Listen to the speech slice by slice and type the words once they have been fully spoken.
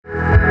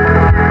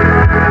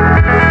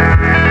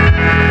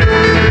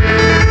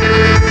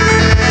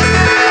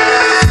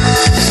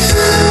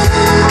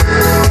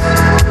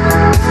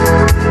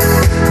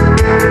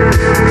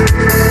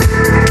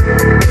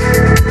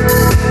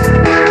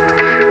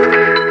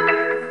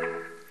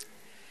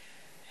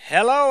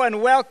Hello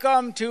and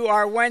welcome to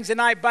our Wednesday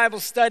night Bible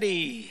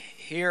study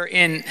here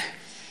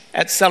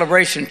at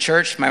Celebration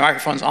Church. My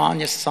microphone's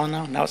on. Yes, it's on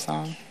now. Now it's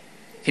on.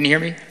 Can you hear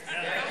me?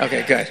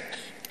 Okay, good.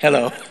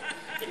 Hello.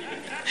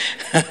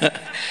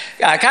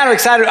 Kind of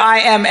excited.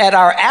 I am at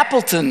our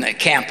Appleton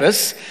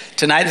campus.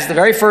 Tonight is the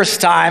very first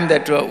time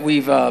that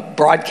we've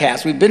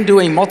broadcast. We've been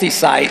doing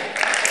multi-site.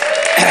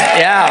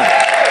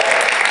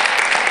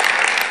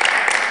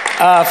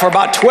 For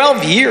about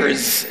 12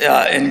 years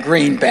in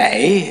Green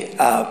Bay,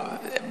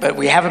 but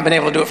we haven't been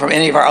able to do it from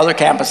any of our other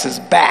campuses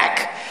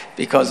back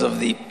because of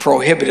the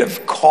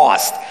prohibitive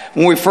cost.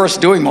 When we were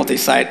first doing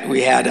multi-site,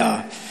 we had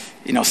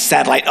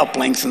satellite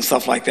uplinks and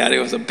stuff like that. It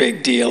was a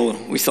big deal.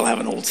 We still have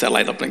an old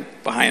satellite uplink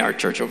behind our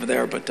church over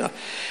there, but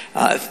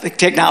the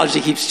technology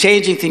keeps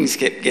changing. Things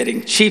keep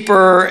getting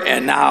cheaper,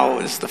 and now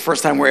it's the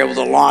first time we're able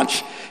to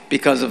launch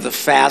because of the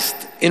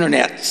fast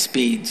internet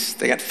speeds.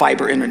 They got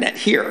fiber internet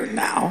here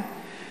now.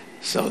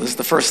 So this is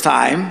the first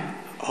time.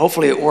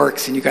 Hopefully it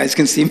works and you guys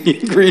can see me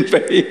in Green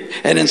Bay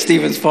and in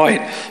Stevens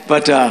Point.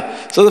 But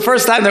so the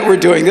first time that we're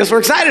doing this, we're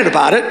excited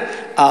about it.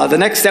 The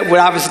next step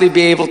would obviously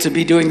be able to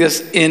be doing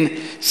this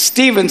in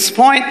Stevens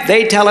Point.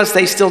 They tell us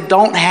they still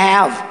don't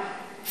have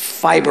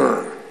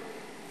fiber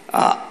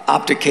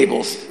optic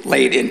cables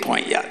laid in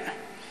Point yet.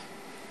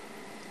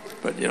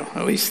 But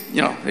at least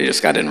they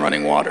just got in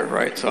running water,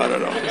 right? So I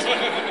don't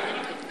know.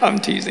 I'm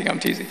teasing.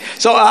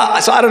 So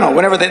I don't know.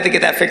 Whenever they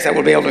get that fixed,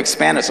 we'll be able to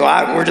expand it. So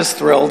we're just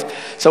thrilled.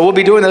 So we'll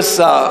be doing this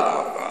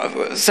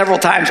several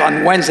times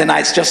on Wednesday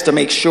nights just to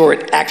make sure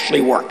it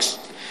actually works.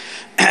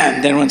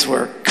 And then once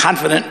we're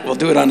confident, we'll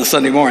do it on a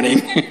Sunday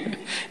morning.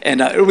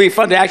 And it'll be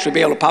fun to actually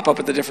be able to pop up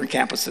at the different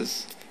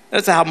campuses.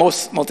 That's how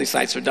most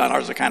multi-sites are done.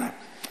 Ours are kind of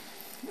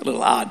a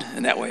little odd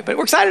in that way. But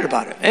we're excited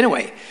about it.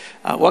 Anyway,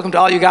 welcome to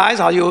all you guys,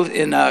 all you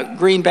in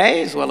Green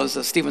Bay, as well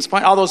as Stevens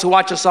Point. All those who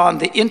watch us on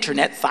the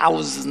internet,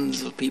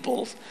 thousands of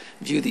people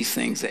view these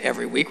things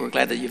every week. We're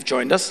glad that you've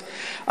joined us.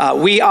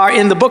 We are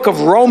in the book of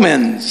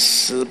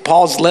Romans,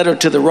 Paul's letter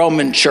to the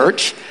Roman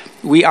church.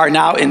 We are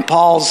now in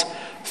Paul's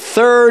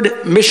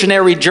third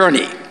missionary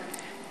journey.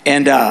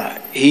 And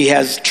he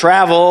has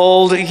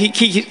traveled, he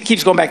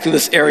keeps going back through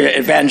this area,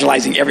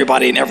 evangelizing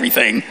everybody and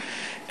everything.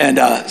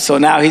 And so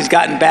now he's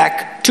gotten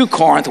back to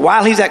Corinth.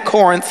 While he's at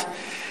Corinth,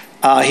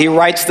 he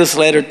writes this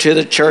letter to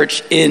the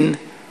church in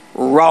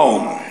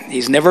Rome.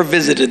 He's never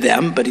visited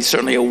them, but he's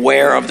certainly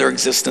aware of their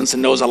existence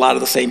and knows a lot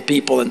of the same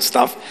people and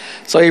stuff.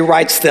 So he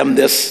writes them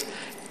this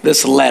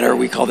letter.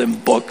 We call them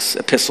books,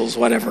 epistles,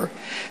 whatever.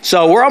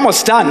 So we're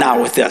almost done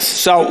now with this.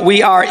 So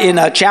we are in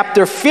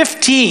chapter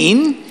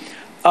 15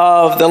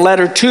 of the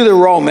letter to the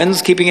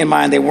Romans, keeping in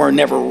mind they were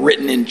never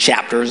written in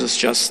chapters. It's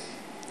just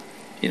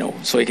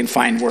so you can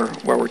find where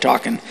we're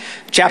talking.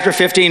 Chapter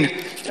 15,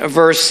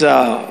 verse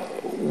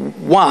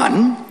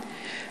 1.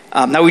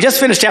 Now, we just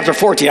finished chapter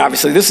 14,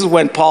 obviously. This is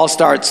when Paul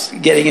starts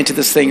getting into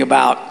this thing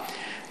about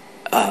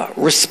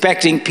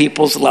respecting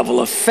people's level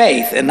of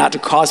faith and not to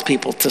cause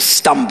people to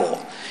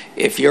stumble.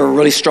 If you're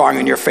really strong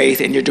in your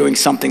faith and you're doing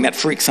something that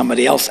freaks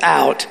somebody else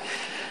out,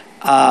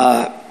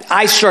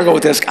 I struggle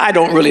with this. I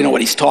don't really know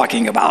what he's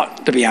talking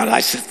about, to be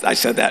honest. I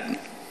said that,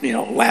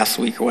 last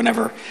week or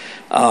whenever.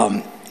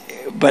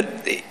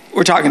 But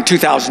we're talking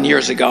 2,000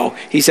 years ago.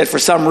 He said, for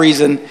some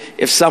reason,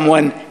 if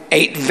someone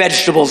ate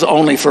vegetables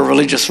only for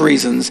religious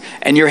reasons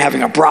and you're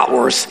having a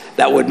bratwurst,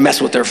 that would mess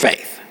with their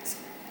faith.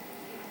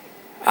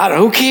 I don't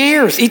know, who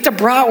cares? Eat the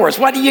bratwurst.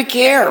 Why do you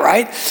care,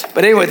 right?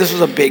 But anyway, this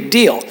was a big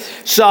deal.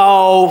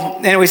 So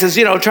anyway, he says,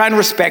 try and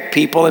respect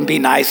people and be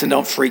nice and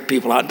don't freak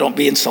people out. Don't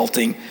be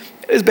insulting.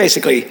 Is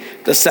basically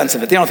the sense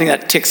of it. The only thing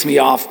that ticks me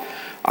off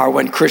are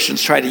when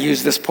Christians try to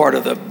use this part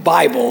of the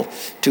Bible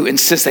to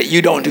insist that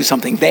you don't do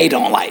something they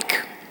don't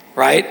like,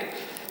 right?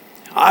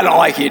 I don't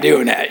like you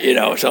doing that,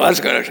 so that's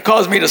going to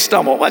cause me to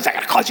stumble. What's that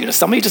going to cause you to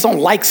stumble? You just don't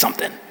like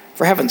something,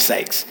 for heaven's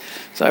sakes.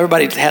 So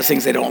everybody has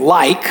things they don't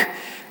like.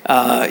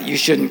 You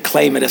shouldn't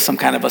claim it as some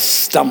kind of a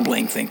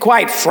stumbling thing.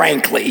 Quite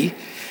frankly,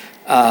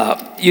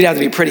 you'd have to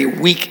be pretty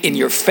weak in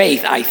your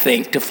faith, I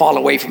think, to fall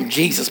away from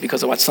Jesus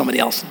because of what somebody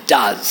else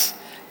does,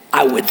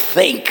 I would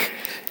think.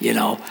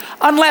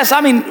 Unless,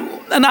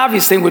 an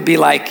obvious thing would be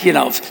like,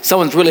 if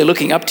someone's really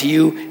looking up to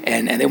you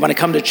and they want to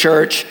come to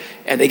church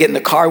and they get in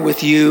the car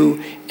with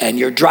you and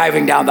you're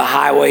driving down the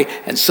highway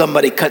and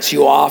somebody cuts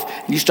you off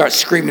and you start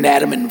screaming at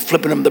them and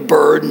flipping them the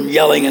bird and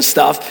yelling and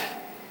stuff.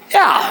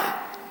 Yeah,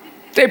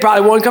 they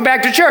probably won't come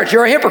back to church.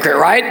 You're a hypocrite,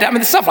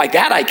 right? Stuff like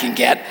that I can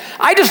get.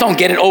 I just don't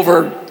get it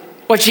over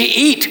what you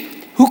eat.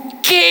 Who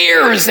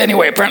cares?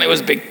 Anyway, apparently it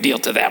was a big deal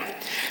to them.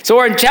 So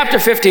we're in chapter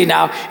 15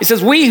 now. It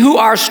says, we who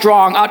are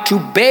strong ought to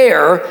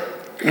bear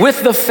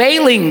with the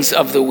failings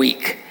of the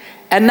weak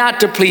and not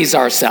to please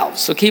ourselves.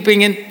 So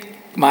keeping in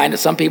mind that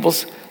some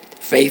people's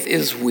faith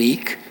is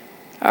weak.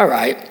 All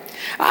right.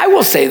 I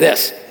will say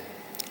this,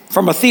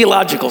 from a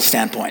theological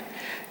standpoint,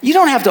 you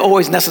don't have to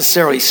always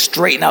necessarily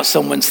straighten out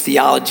someone's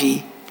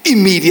theology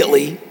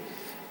immediately,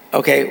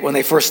 okay, when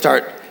they first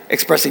start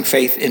expressing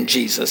faith in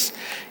Jesus.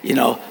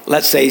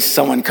 Let's say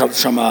someone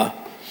comes from a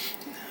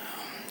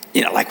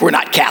like we're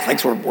not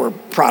Catholics, we're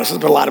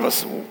Protestants, but a lot of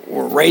us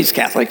were raised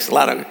Catholics.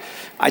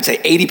 I'd say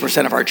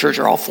 80% of our church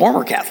are all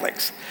former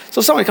Catholics.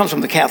 So somebody comes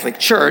from the Catholic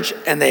Church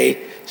and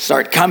they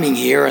start coming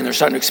here and they're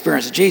starting to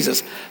experience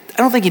Jesus. I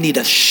don't think you need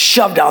to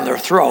shove down their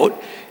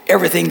throat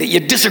everything that you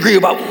disagree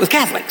about with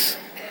Catholics,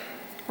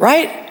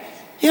 right?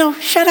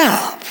 Shut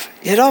up.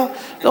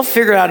 They'll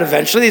figure it out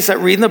eventually. They start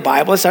reading the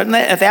Bible. If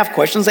they have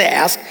questions, they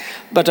ask.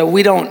 But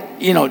we don't,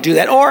 do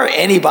that. Or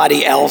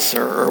anybody else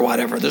or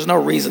whatever. There's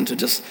no reason to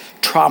just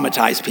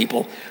traumatize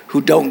people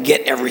who don't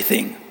get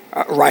everything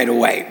right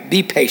away.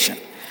 Be patient.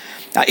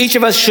 Each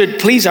of us should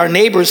please our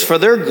neighbors for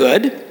their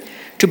good,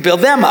 to build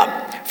them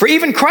up. For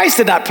even Christ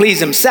did not please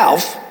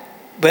himself,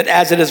 but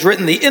as it is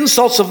written, the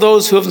insults of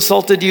those who have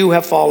insulted you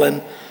have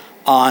fallen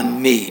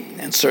on me.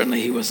 And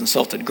certainly he was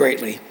insulted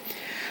greatly.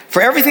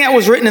 For everything that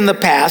was written in the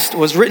past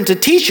was written to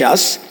teach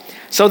us,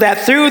 so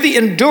that through the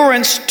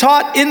endurance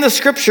taught in the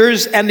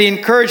scriptures and the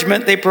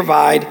encouragement they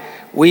provide,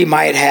 we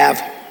might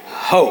have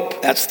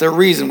hope. That's the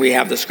reason we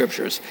have the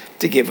scriptures,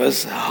 to give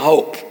us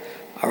hope.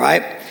 All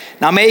right?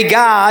 Now may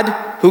God,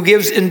 who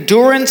gives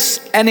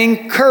endurance and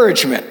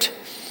encouragement,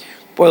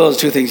 boy, those are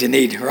two things you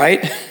need,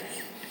 right?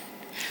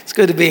 It's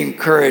good to be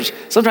encouraged.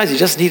 Sometimes you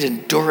just need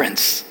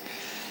endurance,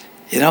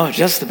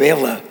 just to be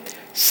able to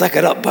suck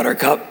it up,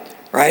 buttercup.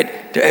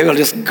 Right? To be able to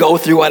just go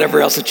through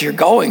whatever else that you're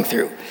going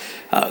through.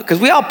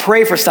 Because we all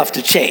pray for stuff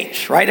to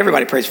change, right?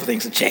 Everybody prays for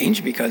things to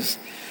change because,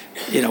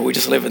 we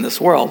just live in this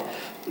world.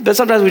 But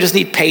sometimes we just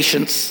need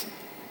patience,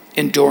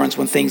 endurance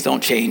when things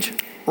don't change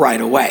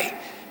right away.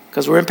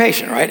 Because we're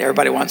impatient, right?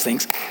 Everybody wants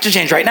things to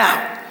change right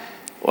now.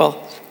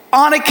 Well,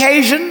 on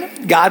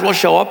occasion, God will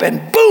show up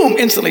and boom,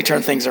 instantly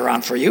turn things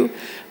around for you.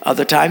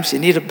 Other times you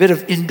need a bit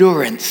of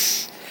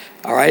endurance,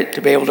 all right,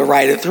 to be able to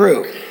ride it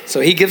through.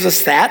 So he gives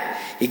us that.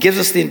 He gives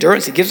us the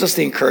endurance. He gives us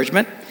the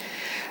encouragement.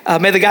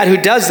 May the God who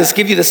does this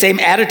give you the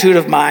same attitude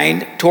of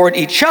mind toward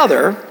each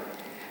other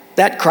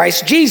that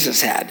Christ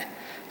Jesus had,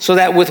 so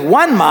that with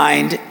one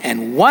mind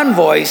and one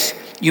voice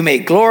you may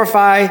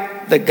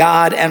glorify the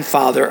God and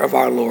Father of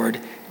our Lord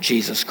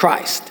Jesus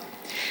Christ.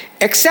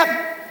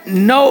 Accept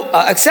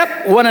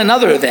one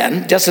another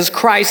then, just as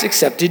Christ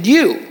accepted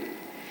you,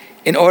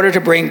 in order to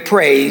bring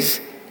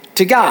praise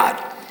to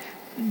God.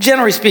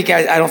 Generally speaking,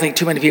 I don't think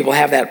too many people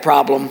have that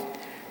problem.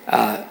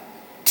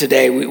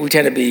 Today, we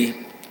tend to be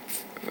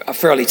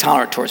fairly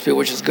tolerant towards people,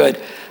 which is good.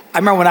 I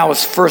remember when I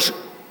was first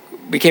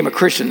became a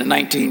Christian in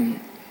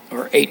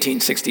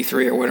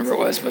 1863 or whatever it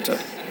was, but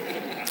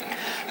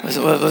was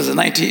it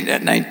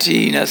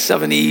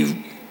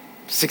 1970,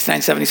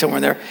 69, 70, somewhere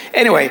in there.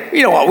 Anyway,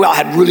 we all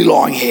had really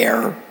long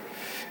hair,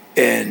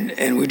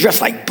 and we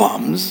dressed like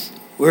bums.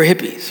 We were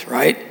hippies,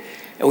 right?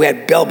 And we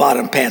had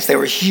bell-bottom pants. They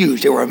were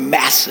huge. They were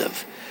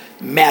massive.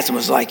 Massive. It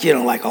was like,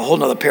 like a whole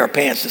nother pair of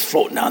pants just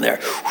floating down there.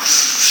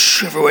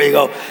 Whoosh, everywhere you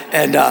go.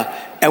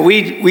 And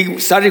we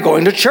started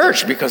going to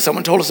church because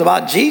someone told us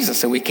about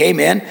Jesus. And we came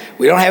in.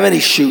 We don't have any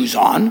shoes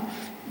on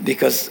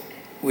because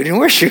we didn't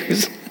wear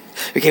shoes.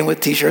 We came with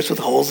T-shirts with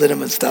holes in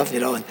them and stuff,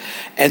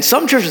 And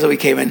some churches that we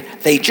came in,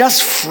 they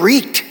just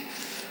freaked.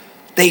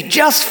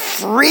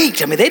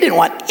 I mean, they didn't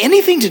want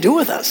anything to do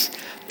with us.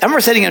 I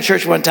remember sitting in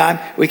church one time.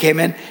 We came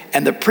in,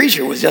 and the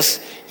preacher was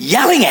just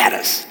yelling at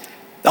us.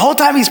 The whole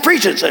time he's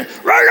preaching, saying,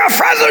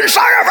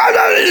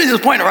 he's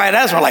just pointing right at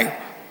us. We're like,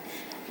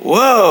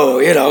 whoa,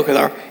 because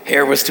our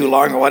hair was too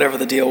long or whatever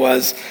the deal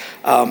was.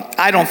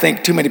 I don't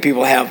think too many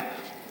people have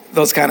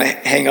those kind of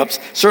hang-ups.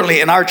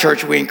 Certainly in our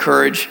church, we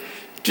encourage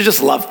to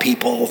just love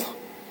people.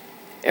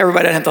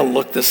 Everybody doesn't have to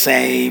look the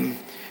same.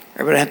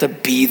 Everybody doesn't have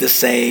to be the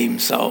same.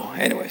 So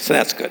anyway, so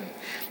that's good.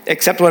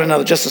 Accept one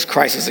another just as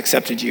Christ has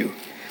accepted you,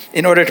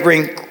 in order to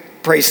bring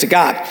praise to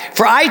God.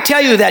 For I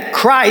tell you that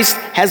Christ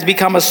has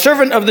become a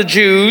servant of the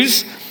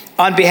Jews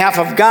on behalf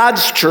of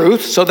God's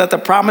truth, so that the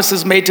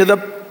promises made to the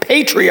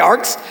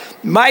patriarchs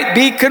might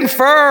be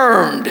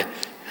confirmed.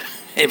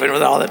 Even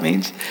with all that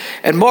means.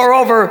 And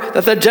moreover,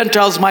 that the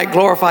Gentiles might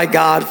glorify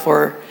God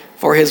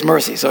for his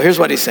mercy. So here's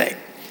what he's saying.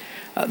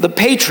 The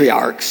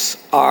patriarchs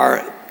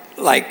are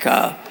like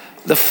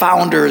the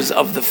founders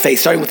of the faith,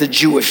 starting with the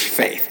Jewish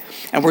faith.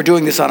 And we're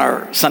doing this on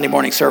our Sunday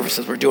morning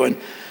services. We're doing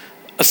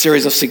a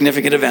series of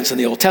significant events in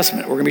the Old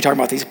Testament. We're going to be talking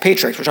about these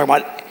patriarchs. We're talking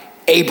about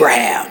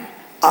Abraham,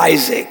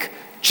 Isaac,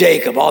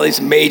 Jacob, all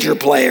these major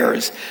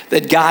players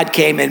that God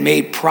came and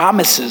made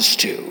promises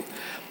to,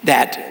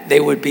 that they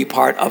would be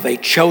part of a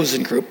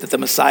chosen group, that the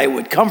Messiah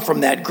would come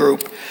from that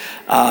group.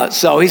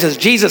 So he says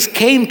Jesus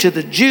came to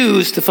the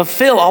Jews to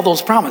fulfill all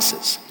those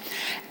promises.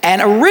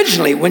 And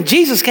originally, when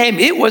Jesus came,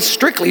 it was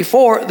strictly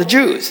for the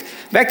Jews.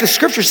 In fact, the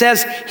scripture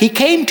says he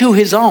came to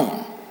his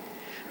own,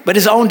 but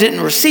his own didn't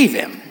receive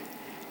him.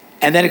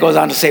 And then it goes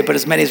on to say, but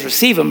as many as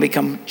receive him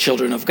become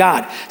children of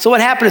God. So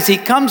what happened is he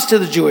comes to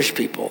the Jewish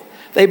people.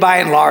 They, by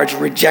and large,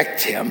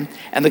 reject him.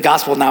 And the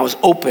gospel now is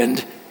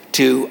opened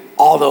to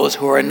all those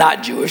who are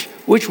not Jewish,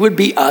 which would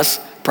be us,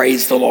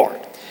 praise the Lord.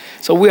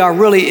 So we are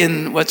really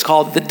in what's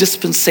called the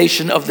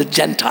dispensation of the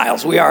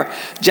Gentiles. We are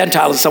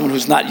Gentiles, someone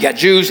who's not yet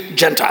Jews,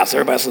 Gentiles.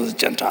 Everybody else is a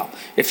Gentile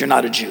if you're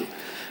not a Jew.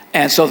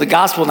 And so the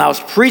gospel now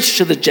is preached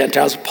to the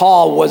Gentiles.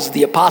 Paul was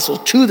the apostle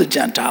to the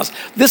Gentiles.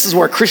 This is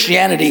where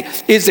Christianity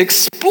is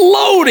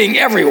exploding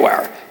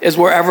everywhere, is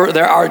wherever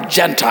there are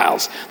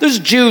Gentiles. There's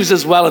Jews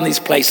as well in these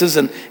places.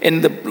 And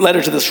in the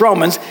letter to the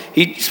Romans,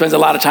 he spends a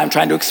lot of time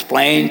trying to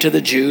explain to the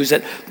Jews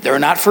that they're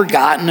not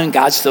forgotten and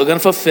God's still going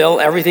to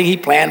fulfill everything he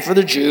planned for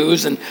the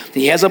Jews. And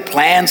he has a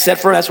plan set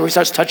for us. That's where he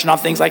starts touching on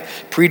things like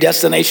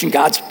predestination,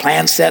 God's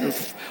plan set in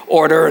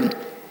order. And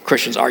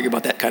Christians argue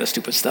about that kind of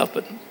stupid stuff,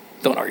 but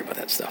don't argue about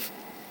that stuff.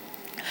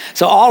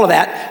 So all of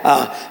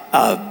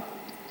that,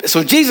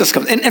 so Jesus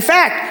comes. And in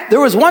fact, there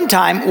was one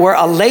time where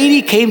a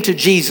lady came to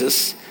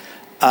Jesus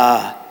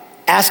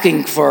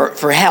asking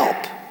for help,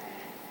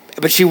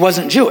 but she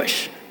wasn't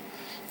Jewish.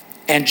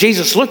 And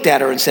Jesus looked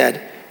at her and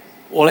said,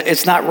 well,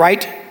 it's not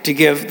right to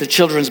give the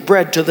children's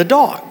bread to the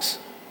dogs.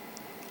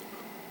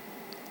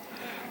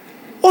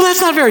 Well,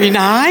 that's not very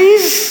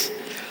nice.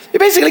 He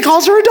basically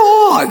calls her a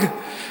dog.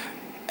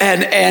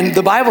 And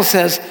the Bible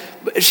says,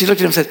 she looked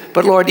at him and said,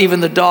 but Lord,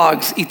 even the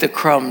dogs eat the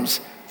crumbs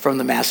from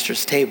the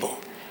master's table.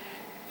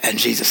 And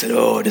Jesus said,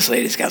 oh, this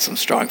lady's got some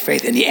strong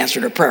faith. And he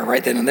answered her prayer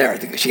right then and there.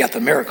 She got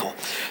the miracle.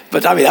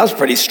 But I mean, that was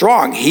pretty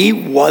strong. He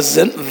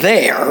wasn't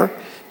there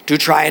to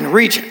try and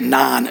reach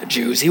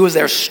non-Jews. He was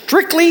there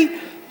strictly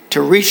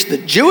to reach the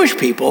Jewish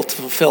people, to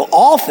fulfill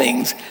all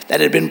things that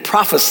had been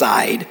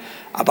prophesied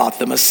about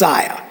the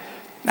Messiah.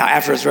 Now,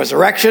 after his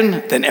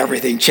resurrection, then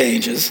everything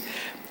changes.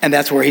 And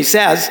that's where he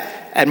says,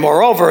 and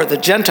moreover, the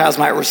Gentiles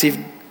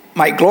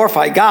might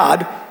glorify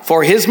God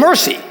for his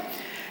mercy.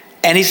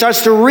 And he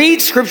starts to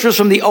read scriptures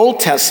from the Old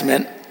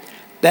Testament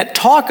that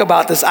talk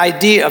about this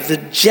idea of the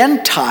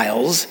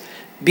Gentiles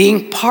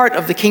being part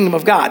of the kingdom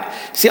of God.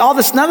 See,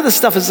 none of this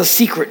stuff is a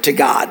secret to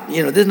God.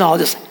 You know, this didn't all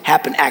just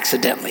happen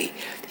accidentally.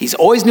 He's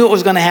always knew what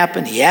was going to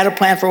happen. He had a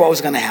plan for what was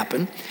going to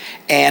happen.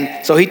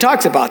 And so he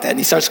talks about that. And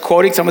he starts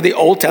quoting some of the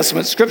Old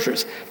Testament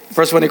scriptures. The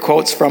first one he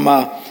quotes from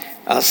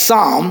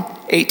Psalm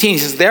 18. He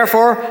says,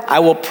 therefore, I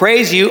will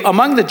praise you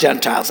among the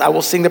Gentiles. I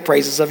will sing the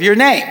praises of your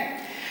name.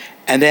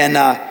 And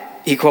then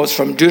he quotes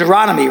from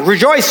Deuteronomy,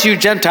 rejoice you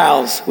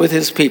Gentiles with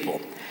his people.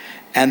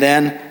 And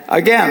then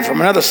again from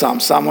another Psalm,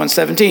 Psalm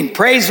 117,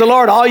 praise the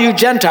Lord, all you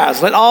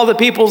Gentiles. Let all the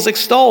peoples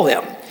extol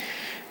him.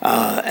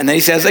 And then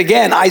he says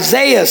again,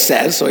 Isaiah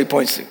says, so he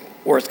points to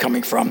where it's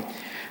coming from,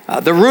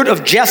 the root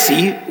of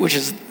Jesse, which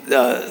is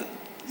the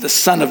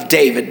son of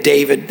David.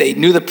 David, they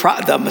knew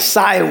the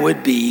Messiah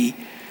would be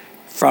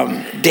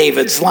from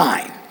David's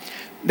line.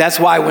 That's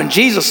why when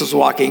Jesus was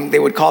walking, they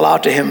would call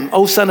out to him,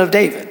 "O son of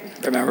David."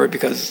 Remember,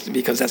 because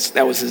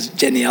that was his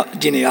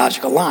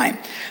genealogical line.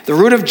 The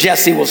root of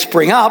Jesse will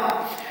spring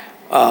up,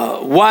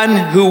 one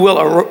who will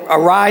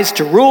arise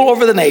to rule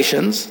over the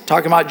nations,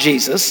 talking about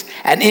Jesus,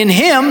 and in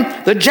him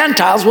the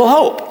Gentiles will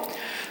hope.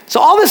 So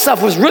all this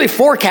stuff was really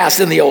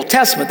forecast in the Old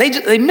Testament.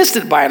 They missed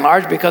it by and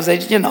large because they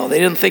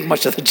didn't think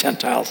much of the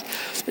Gentiles.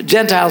 The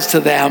Gentiles to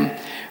them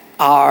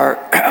are,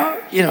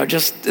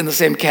 just in the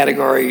same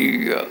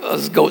category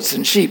as goats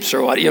and sheep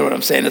or what. You know what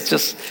I'm saying? It's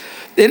just,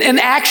 and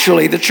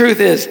actually the truth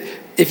is,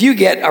 if you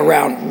get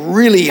around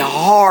really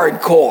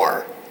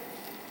hardcore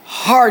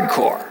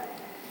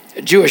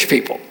Jewish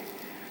people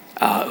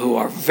who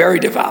are very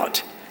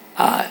devout,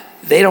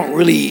 they don't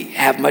really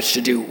have much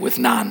to do with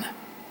not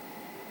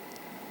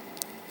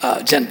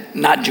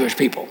Jewish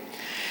people.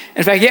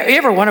 In fact, you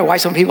ever wonder why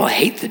some people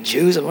hate the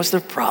Jews and what's their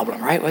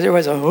problem, right?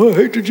 Everybody's like, oh, I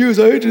hate the Jews,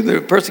 they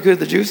persecute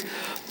the Jews.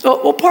 So,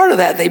 well, part of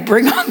that they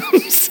bring on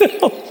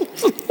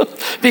themselves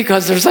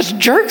because they're such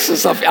jerks and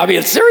stuff. I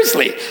mean,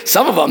 seriously,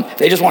 some of them,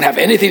 they just won't have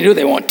anything to do.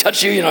 They won't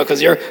touch you,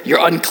 because you're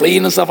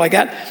unclean and stuff like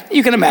that.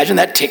 You can imagine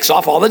that ticks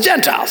off all the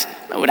Gentiles.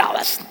 Now,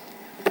 that's,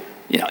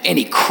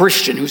 any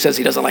Christian who says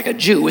he doesn't like a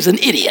Jew is an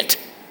idiot.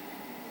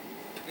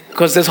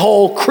 Because this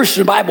whole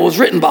Christian Bible was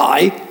written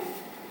by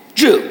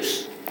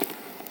Jews.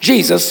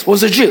 Jesus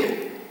was a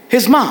Jew.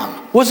 His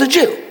mom was a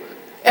Jew.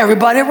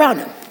 Everybody around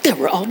him, they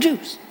were all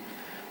Jews.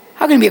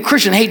 How can you be a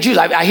Christian and hate Jews?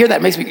 I hear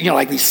that makes me,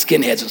 like these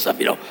skinheads and stuff,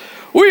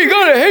 We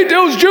got to hate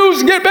those Jews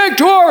and get back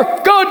to our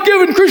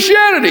God-given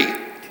Christianity.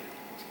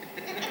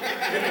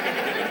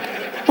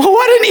 Well,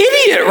 what an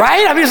idiot,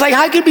 right? I mean, it's like,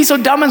 how can you be so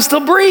dumb and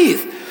still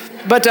breathe?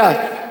 But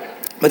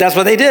that's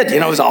what they did.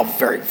 It was all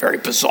very, very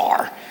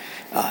bizarre.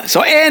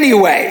 So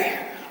anyway,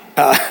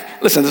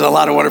 listen, there's a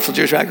lot of wonderful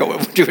Jewish friends.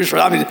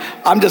 I mean,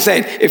 I'm just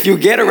saying, if you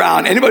get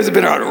around, anybody who's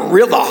been around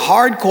the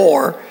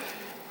hardcore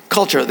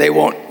culture, they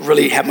won't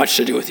really have much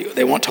to do with you.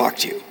 They won't talk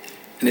to you,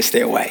 and they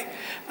stay away.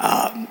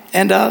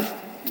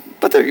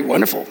 But they're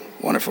wonderful,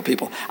 wonderful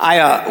people.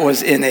 I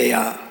was in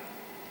a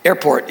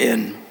airport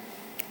in,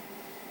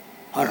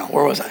 I don't know,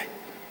 where was I?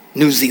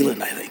 New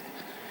Zealand, I think.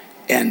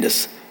 And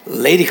this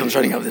lady comes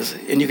running up,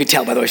 and you could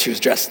tell by the way she was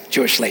dressed,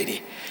 Jewish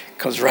lady,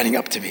 comes running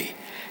up to me.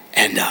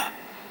 And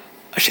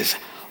she says,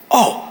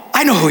 "Oh,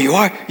 I know who you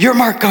are. You're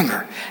Mark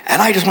Gungor.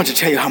 And I just want to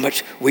tell you how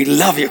much we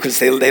love you," because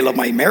they love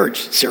my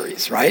marriage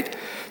series, right?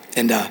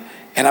 And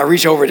I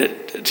reached over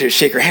to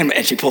shake her hand,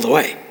 and she pulled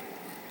away.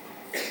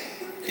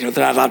 They're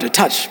not allowed to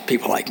touch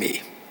people like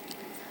me,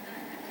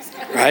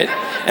 right?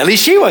 At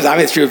least she was. I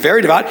mean, she was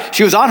very devout.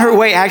 She was on her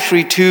way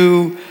actually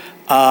to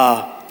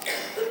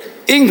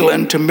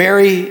England to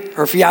marry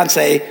her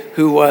fiance,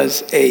 who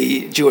was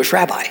a Jewish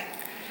rabbi.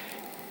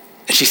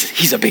 And she said,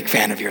 he's a big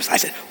fan of yours. I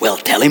said, well,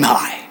 tell him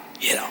hi,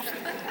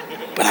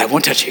 but I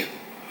won't touch you.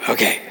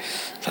 Okay.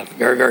 So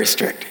very, very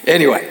strict.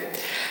 Anyway,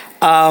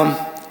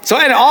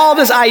 and all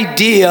this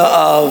idea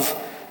of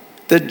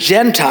the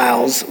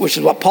Gentiles, which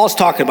is what Paul's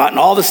talking about, and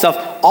all this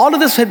stuff, all of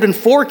this had been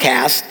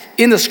forecast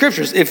in the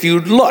scriptures if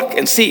you look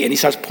and see. And he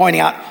starts pointing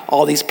out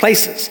all these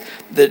places.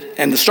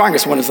 And the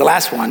strongest one is the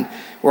last one,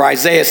 where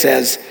Isaiah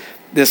says,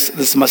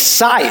 this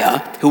Messiah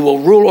who will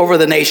rule over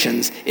the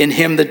nations, in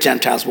him the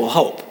Gentiles will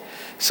hope.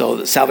 So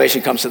the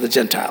salvation comes to the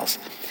Gentiles.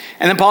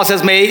 And then Paul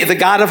says, may the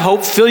God of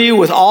hope fill you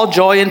with all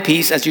joy and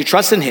peace as you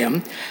trust in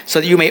him,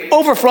 so that you may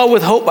overflow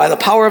with hope by the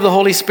power of the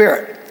Holy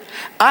Spirit.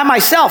 I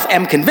myself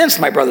am convinced,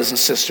 my brothers and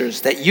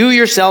sisters, that you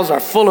yourselves are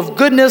full of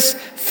goodness,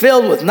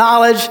 filled with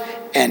knowledge,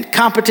 and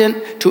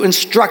competent to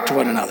instruct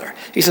one another.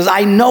 He says,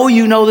 I know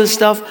you know this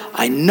stuff.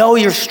 I know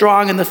you're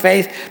strong in the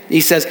faith.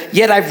 He says,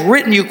 yet I've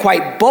written you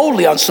quite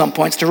boldly on some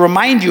points to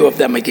remind you of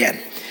them again,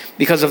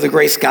 because of the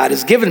grace God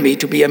has given me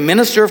to be a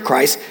minister of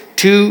Christ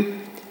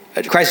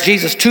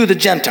Jesus to the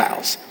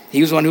Gentiles.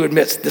 He was the one who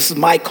admits, this is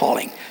my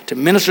calling, to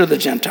minister to the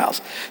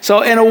Gentiles.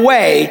 So in a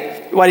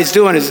way, what he's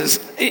doing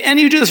is and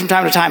you do this from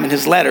time to time in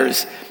his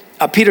letters,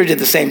 Peter did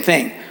the same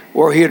thing,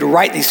 where he would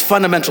write these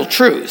fundamental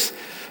truths.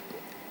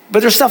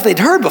 But there's stuff they'd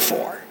heard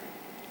before.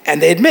 And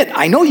they admit,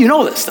 I know you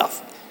know this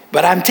stuff,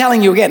 but I'm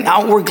telling you again.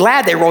 Now we're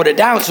glad they wrote it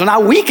down, so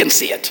now we can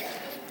see it.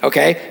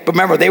 Okay? But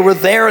remember, they were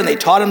there and they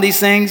taught him these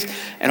things.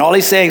 And all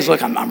he's saying is,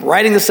 look, I'm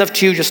writing this stuff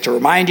to you just to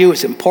remind you.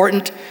 It's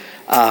important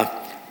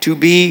to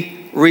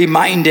be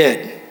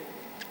reminded.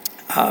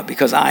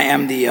 Because I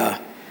am the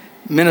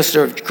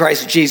minister of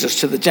Christ Jesus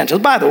to the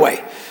Gentiles. By the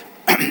way,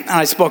 and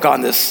I spoke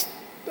on this,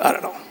 I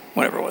don't know,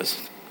 whatever it was,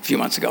 a few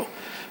months ago,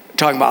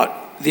 talking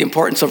about the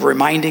importance of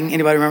reminding.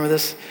 Anybody remember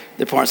this?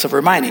 The importance of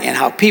reminding, and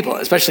how people,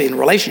 especially in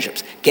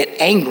relationships, get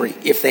angry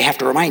if they have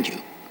to remind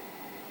you.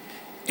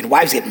 And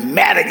wives get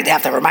mad at they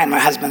have to remind my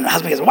husband, and the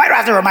husband goes, why do I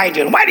have to remind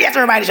you? And why do you have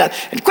to remind each other?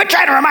 And quit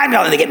trying to remind me.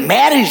 And they get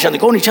mad at each other,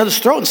 they go in each other's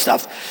throat and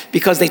stuff,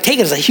 because they take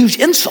it as a huge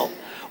insult.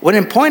 When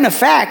in point of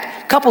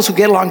fact, couples who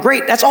get along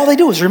great, that's all they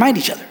do is remind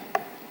each other.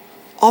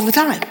 All the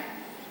time.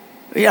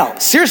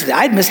 Seriously,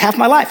 I'd miss half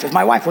my life if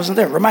my wife wasn't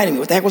there reminding me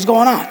what the heck was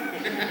going on.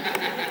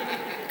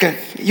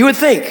 You would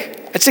think,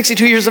 at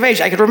 62 years of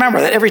age, I could remember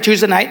that every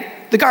Tuesday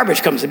night, the garbage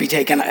has to be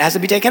taken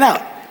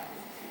out.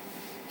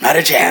 Not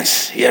a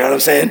chance, you know what I'm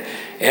saying?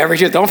 Every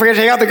Tuesday, don't forget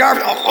to take out the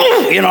garbage.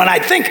 And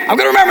I'd think, I'm going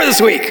to remember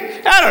this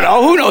week. I don't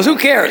know, who knows, who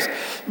cares?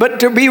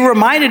 But to be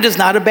reminded is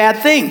not a bad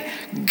thing.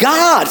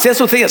 God, see, that's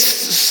the thing that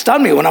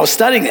stunned me when I was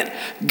studying it.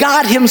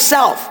 God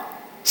himself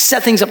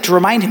set things up to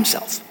remind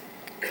himself.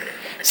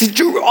 See,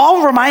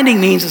 all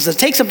reminding means is to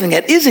take something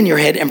that is in your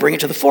head and bring it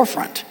to the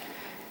forefront.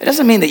 It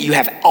doesn't mean that you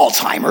have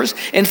Alzheimer's.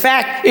 In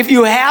fact, if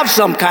you have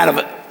some kind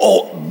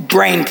of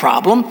brain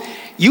problem,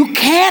 you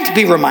can't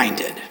be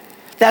reminded.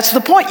 That's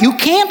the point. You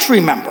can't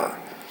remember.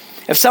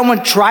 If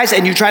someone tries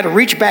and you try to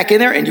reach back in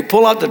there and you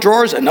pull out the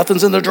drawers and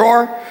nothing's in the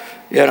drawer,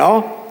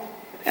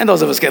 and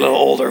those of us get a little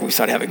older, we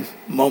start having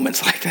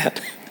moments like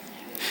that.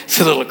 It's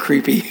a little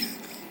creepy.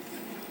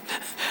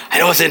 I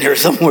know it's in here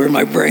somewhere in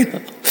my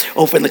brain.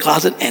 Open the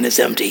closet and it's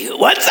empty.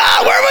 What's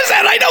up? Where was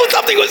that? I know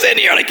something was in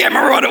here and I can't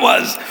remember what it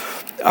was.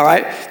 All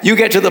right? You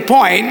get to the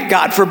point,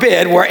 God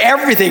forbid, where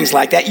everything's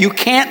like that. You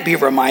can't be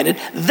reminded.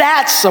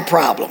 That's a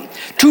problem.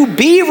 To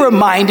be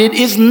reminded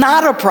is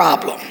not a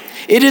problem.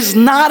 It is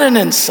not an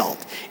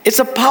insult. It's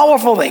a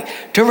powerful thing.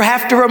 To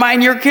have to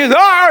remind your kids,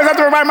 I have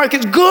to remind my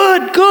kids.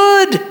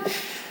 Good.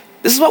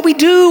 This is what we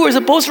do. We're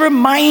supposed to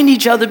remind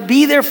each other,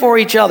 be there for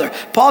each other.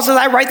 Paul says,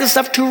 I write this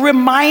stuff to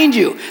remind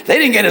you. They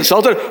didn't get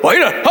insulted. Well,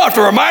 you don't have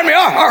to remind me.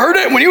 I heard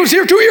it when he was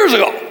here 2 years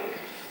ago.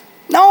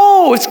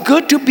 No, it's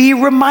good to be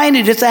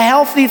reminded. It's a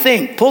healthy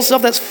thing. Pull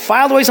stuff that's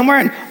filed away somewhere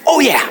and,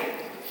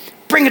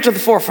 bring it to the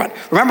forefront.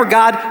 Remember,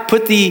 God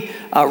put the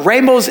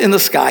rainbows in the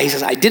sky. He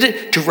says, I did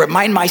it to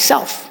remind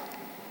myself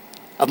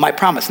of my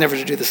promise never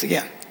to do this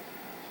again.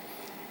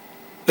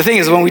 The thing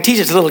is, when we teach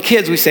it to little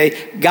kids, we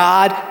say,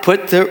 God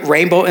put the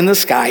rainbow in the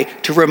sky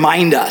to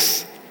remind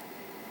us.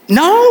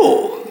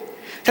 No.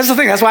 That's the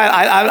thing. That's why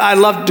I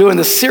love doing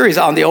this series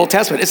on the Old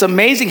Testament. It's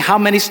amazing how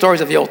many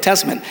stories of the Old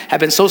Testament have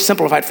been so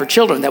simplified for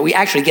children that we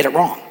actually get it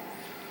wrong.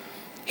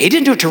 He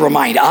didn't do it to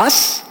remind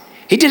us.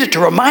 He did it to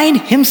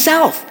remind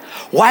himself.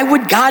 Why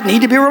would God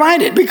need to be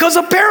reminded? Because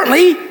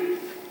apparently,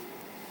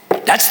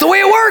 that's the way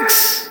it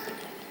works.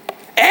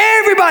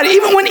 Everybody,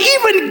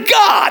 even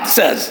God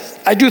says,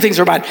 I do things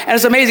to remind. And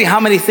it's amazing how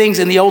many things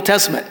in the Old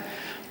Testament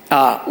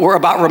were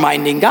about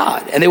reminding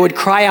God. And they would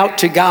cry out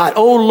to God,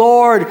 oh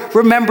Lord,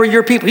 remember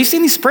your people. You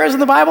seen these prayers in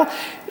the Bible?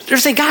 They're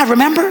saying, God,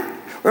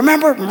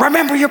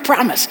 remember your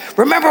promise.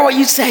 Remember what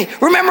you say.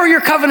 Remember your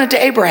covenant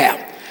to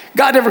Abraham.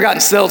 God never got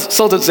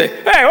insulted and say,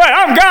 hey, wait,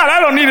 I'm God. I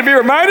don't need to be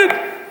reminded.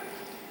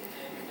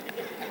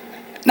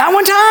 Not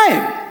one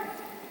time.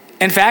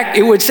 In fact,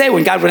 it would say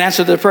when God would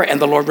answer the prayer,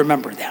 and the Lord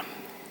remembered them.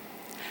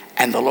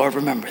 and the Lord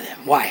remembered them.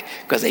 Why?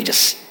 Because they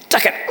just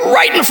stuck it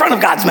right in front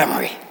of God's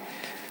memory.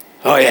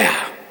 Oh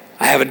yeah,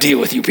 I have a deal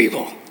with you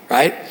people,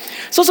 right?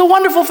 So it's a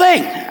wonderful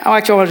thing. I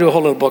actually want to do a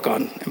whole little book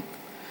on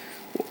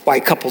why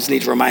couples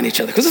need to remind each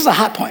other, because this is a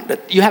hot point.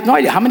 But you have no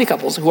idea how many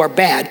couples who are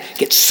bad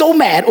get so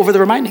mad over the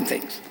reminding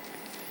things,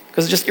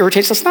 because it just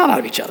irritates the snot out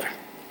of each other.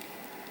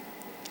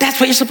 That's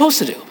what you're supposed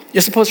to do.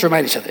 You're supposed to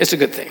remind each other. It's a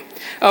good thing.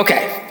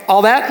 Okay,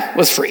 all that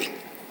was free.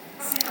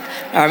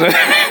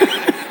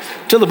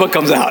 Till the book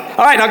comes out.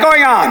 All right, now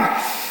going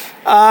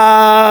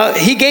on.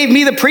 He gave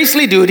me the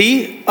priestly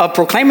duty of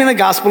proclaiming the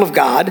gospel of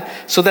God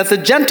so that the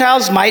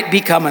Gentiles might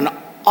become an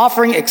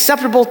offering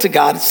acceptable to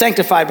God,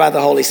 sanctified by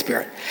the Holy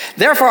Spirit.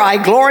 Therefore, I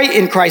glory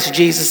in Christ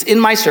Jesus in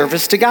my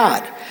service to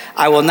God.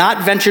 I will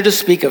not venture to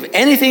speak of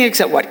anything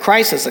except what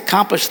Christ has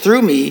accomplished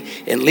through me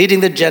in leading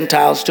the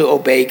Gentiles to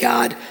obey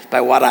God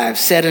by what I have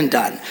said and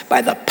done,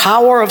 by the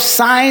power of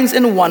signs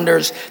and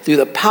wonders through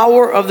the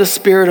power of the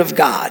Spirit of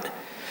God.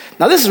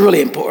 Now, this is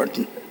really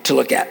important to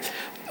look at.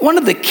 One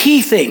of the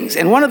key things,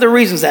 and one of the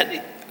reasons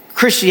that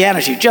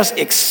Christianity just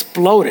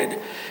exploded,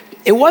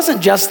 it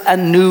wasn't just a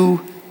new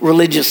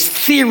religious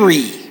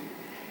theory.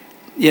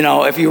 You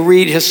know, if you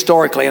read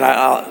historically, and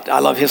I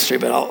love history,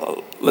 but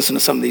I'll listen to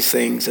some of these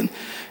things, and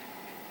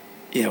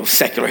you know,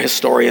 secular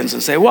historians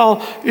and say,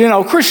 well, you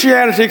know,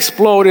 Christianity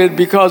exploded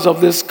because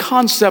of this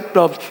concept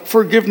of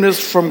forgiveness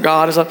from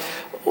God. It's like,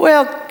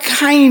 well,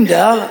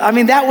 kinda. I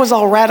mean, that was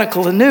all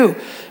radical and new.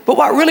 But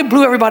what really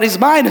blew everybody's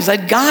mind is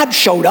that God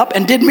showed up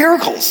and did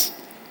miracles.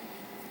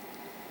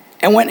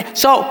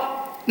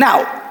 So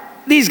now,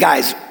 these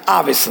guys,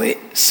 obviously,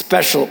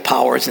 special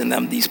powers in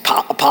them, these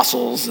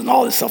apostles and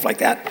all this stuff like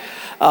that.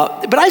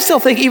 But I still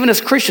think, even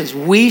as Christians,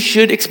 we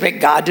should expect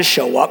God to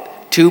show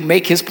up to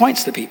make his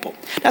points to people.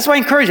 That's why I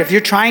encourage you, if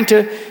you're trying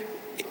to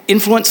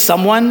influence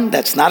someone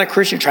that's not a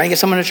Christian, trying to get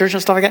someone to church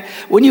and stuff like that,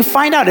 when you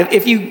find out,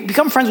 if you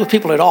become friends with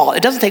people at all,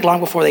 it doesn't take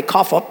long before they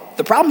cough up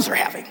the problems they're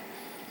having.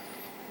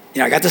 You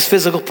know, I got this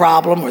physical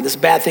problem, or this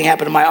bad thing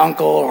happened to my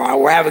uncle, or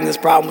we're having this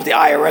problem with the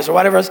IRS, or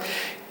whatever else.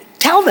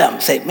 Tell them,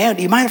 say, man,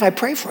 do you mind if I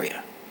pray for you?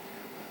 And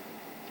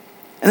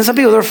then some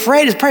people are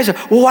afraid to pray. Say,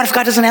 well, what if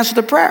God doesn't answer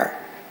the prayer?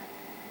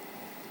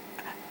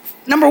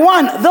 Number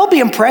one, they'll be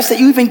impressed that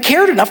you even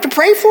cared enough to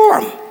pray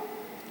for them.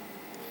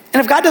 And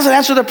if God doesn't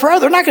answer the prayer,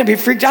 they're not going to be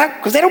freaked out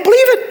because they don't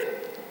believe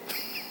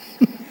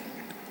it.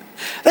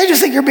 They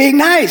just think you're being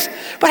nice.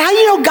 But how do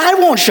you know God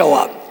won't show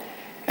up?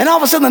 And all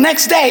of a sudden the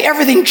next day,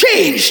 everything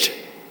changed.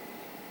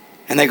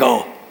 And they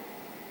go,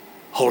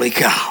 holy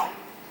cow.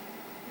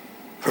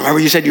 Remember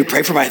you said you'd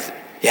pray for my,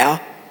 yeah?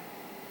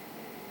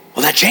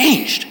 Well, that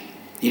changed.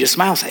 You just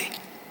smile, say.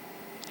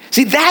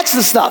 See, that's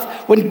the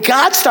stuff. When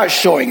God starts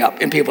showing up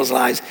in people's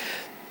lives,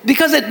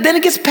 because then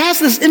it gets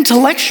past this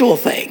intellectual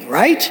thing,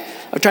 right?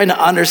 Of trying to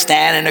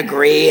understand and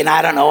agree, and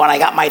I don't know, and I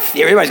got my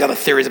theory. Everybody's got the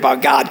theories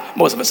about God.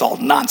 Most of it's all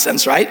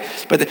nonsense, right?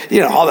 But, you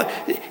know,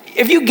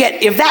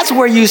 if that's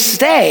where you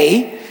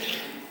stay,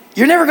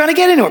 you're never going to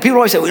get anywhere. People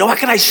always say, well, what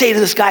can I say to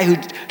this guy who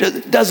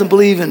doesn't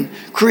believe in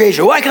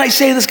creation? What can I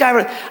say to this guy?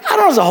 I don't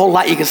know, there's a whole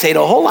lot you can say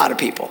to a whole lot of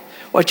people.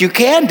 What you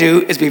can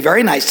do is be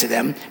very nice to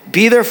them,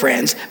 be their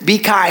friends, be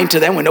kind to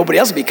them when nobody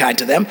else will be kind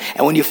to them.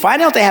 And when you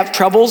find out they have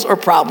troubles or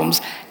problems,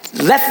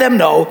 let them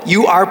know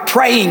you are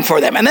praying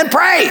for them. And then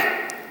pray.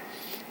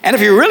 And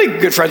if you're really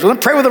good friends with them,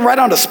 pray with them right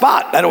on the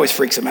spot. That always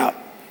freaks them out.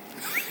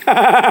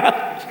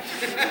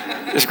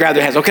 Just grab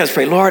their hands. Okay, let's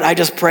pray. Lord, I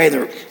just pray.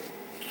 They're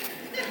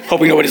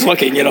hoping nobody's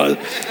looking, you know.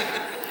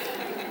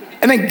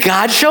 And then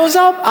God shows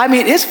up. I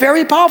mean, it's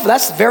very powerful.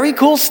 That's very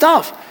cool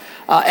stuff.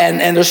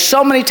 And there's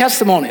so many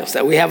testimonials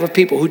that we have of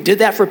people who did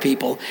that for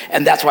people,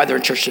 and that's why they're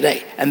in church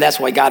today. And that's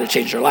why God had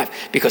changed their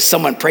life, because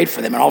someone prayed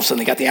for them, and all of a sudden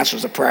they got the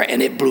answers to prayer,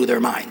 and it blew their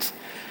minds.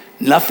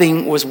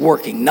 Nothing was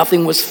working.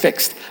 Nothing was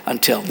fixed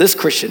until this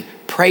Christian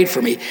prayed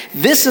for me.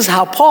 This is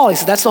how Paul, he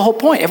said, that's the whole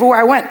point. Everywhere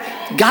I went,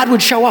 God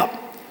would show up.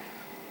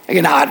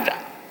 Again,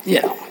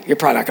 you know, you're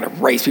probably not going to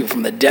raise people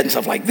from the dead and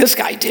stuff like this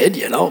guy did,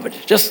 you know, but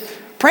just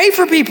pray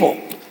for people.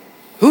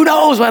 Who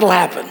knows what'll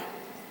happen,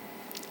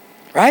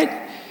 right?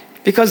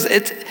 Because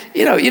it's,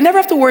 you know, you never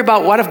have to worry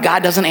about what if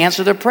God doesn't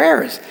answer their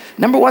prayers.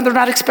 Number one, they're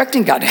not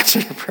expecting God to answer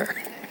their prayer.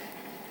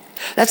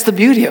 That's the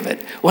beauty of it.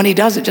 When he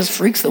does, it just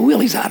freaks the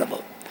wheelies out of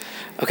them.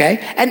 Okay?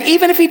 And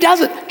even if he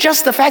doesn't,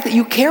 just the fact that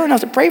you care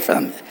enough to pray for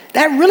them,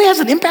 that really has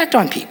an impact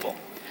on people.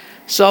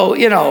 So,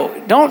 you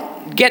know,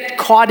 don't get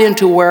caught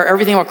into where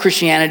everything about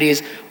Christianity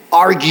is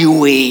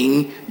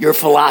arguing your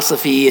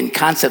philosophy and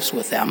concepts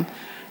with them.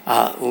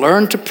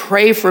 Learn to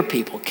pray for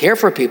people, care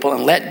for people,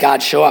 and let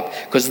God show up,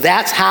 because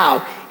that's how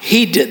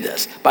he did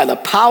this, by the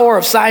power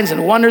of signs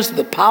and wonders,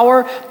 the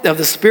power of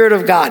the Spirit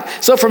of God.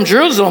 So from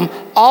Jerusalem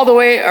all the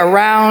way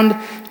around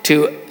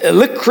to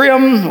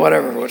Illyricum,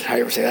 how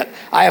you ever say that,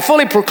 I have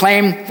fully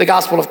proclaimed the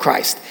gospel of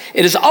Christ.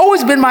 It has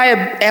always been my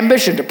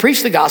ambition to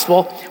preach the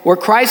gospel where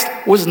Christ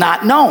was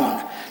not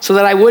known, so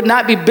that I would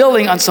not be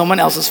building on someone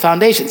else's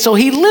foundation. So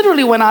he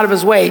literally went out of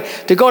his way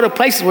to go to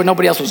places where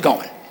nobody else was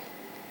going.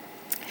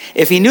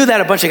 If he knew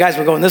that a bunch of guys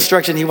were going this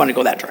direction, he wanted to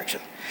go that direction.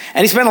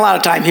 And he spent a lot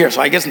of time here,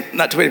 so I guess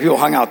not too many people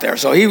hung out there.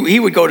 So he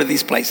would go to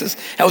these places.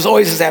 That was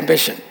always his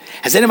ambition.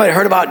 Has anybody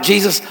heard about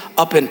Jesus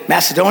up in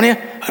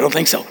Macedonia? I don't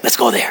think so. Let's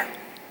go there.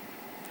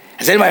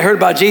 Has anybody heard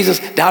about Jesus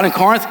down in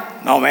Corinth?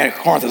 No, man,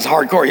 Corinth is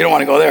hardcore. You don't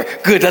want to go there.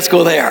 Good, let's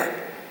go there.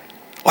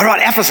 What about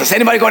Ephesus?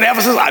 Anybody going to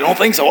Ephesus? I don't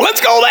think so. Well,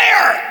 let's go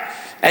there.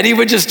 And he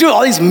would just do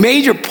all these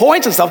major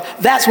points and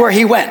stuff. That's where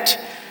he went.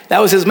 That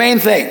was his main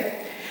thing.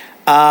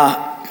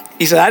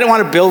 He said, I didn't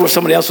want to build where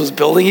somebody else was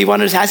building.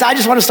 I said, I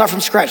just want to start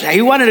from scratch. Now,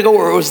 he wanted to go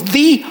where it was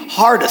the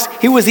hardest.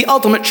 He was the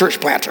ultimate church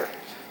planter.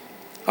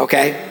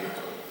 Okay?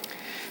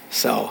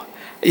 So,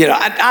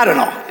 I don't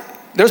know.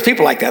 There's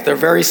people like that. They're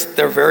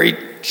very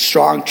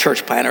strong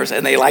church planters,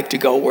 and they like to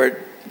go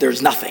where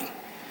there's nothing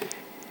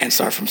and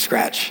start from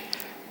scratch.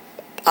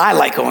 I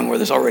like going where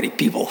there's already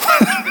people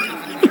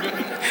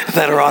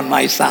that are on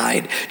my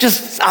side.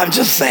 I'm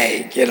just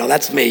saying,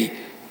 that's me.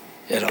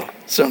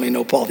 Certainly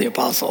no Paul the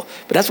Apostle,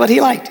 but that's what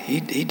he liked.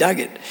 He dug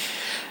it.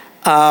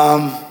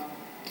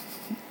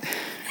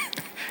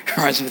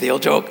 Reminds me of the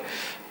old joke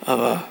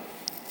of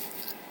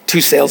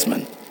two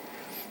salesmen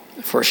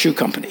for a shoe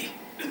company.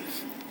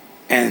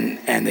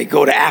 And they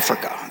go to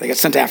Africa. They get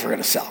sent to Africa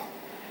to sell.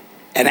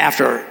 And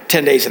after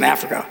 10 days in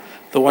Africa,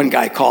 the one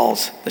guy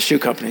calls the shoe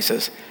company and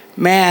says,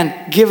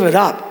 man, give it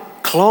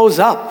up. Close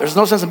up. There's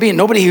no sense in being.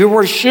 Nobody here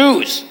wears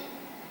shoes.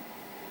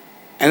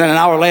 And then an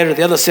hour later,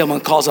 the other salesman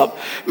calls up,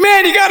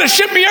 man, you got to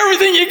ship me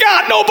everything you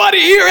got. Nobody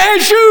here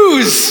has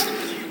shoes.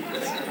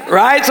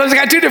 Right? So it's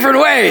got two different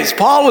ways.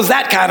 Paul was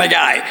that kind of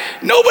guy.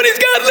 Nobody's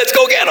got it. Let's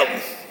go get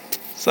them.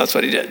 So that's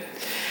what he did.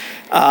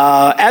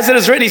 As it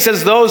is written, he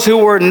says, those who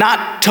were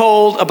not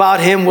told about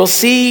him will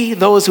see.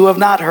 Those who have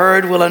not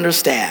heard will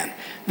understand.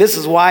 This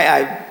is why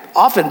I've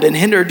often been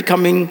hindered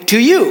coming to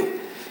you.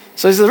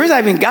 So he says, the reason I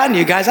haven't gotten to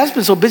you guys, I've just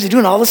been so busy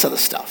doing all this other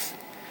stuff.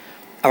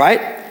 All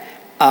right?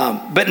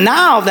 But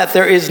now that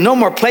there is no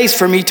more place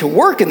for me to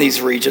work in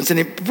these regions, and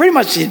he pretty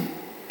much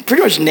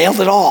nailed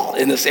it all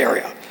in this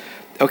area.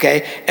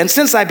 Okay? And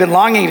since I've been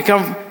longing to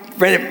come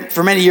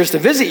for many years to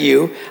visit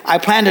you, I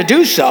plan to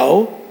do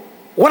so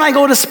when I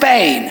go to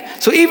Spain.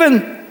 So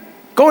even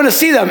going to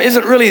see them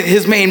isn't really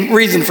his main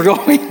reason for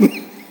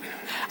going.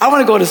 I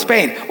want to go to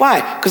Spain.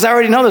 Why? Because I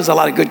already know there's a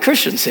lot of good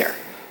Christians here.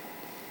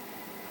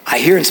 I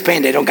hear in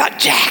Spain they don't got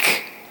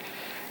jack.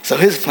 So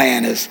his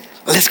plan is,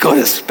 let's go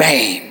to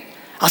Spain.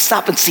 I'll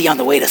stop and see on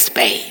the way to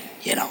Spain,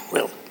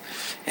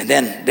 and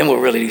then we'll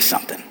really do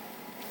something.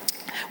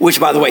 Which,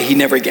 by the way, he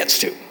never gets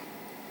to.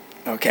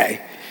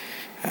 Okay?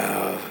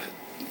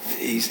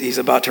 He's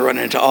about to run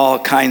into all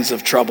kinds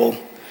of trouble.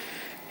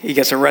 He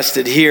gets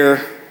arrested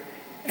here,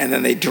 and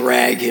then they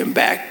drag him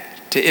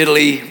back to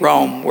Italy,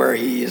 Rome, where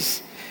he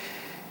is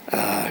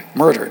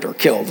murdered or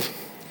killed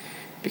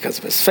because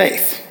of his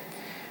faith.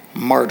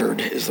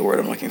 Martyred is the word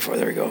I'm looking for.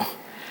 There we go.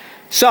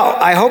 So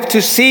I hope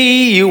to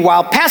see you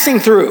while passing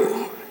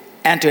through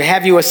and to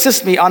have you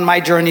assist me on my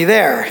journey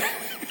there.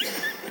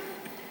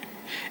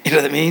 You know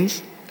what that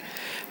means?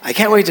 I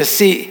can't wait to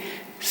see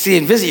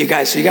and visit you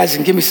guys so you guys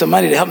can give me some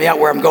money to help me out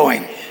where I'm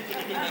going.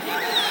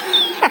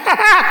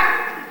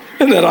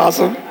 Isn't that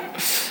awesome?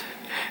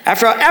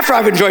 After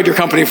I've enjoyed your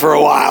company for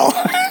a while,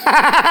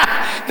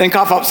 then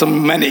cough up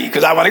some money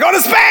because I want to go to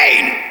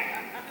Spain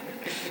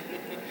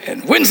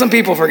and win some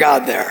people for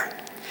God there.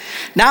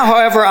 Now,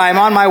 however, I'm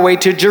on my way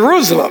to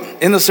Jerusalem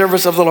in the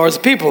service of the Lord's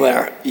people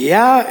there.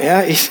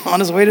 Yeah, he's on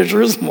his way to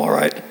Jerusalem, all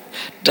right.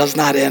 Does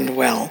not end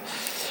well.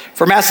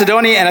 For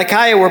Macedonia and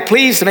Achaia were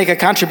pleased to make a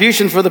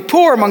contribution for the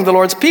poor among the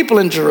Lord's people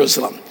in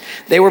Jerusalem.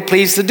 They were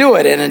pleased to do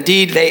it, and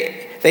indeed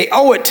they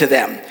owe it to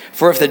them.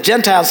 For if the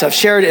Gentiles have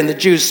shared in the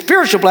Jews'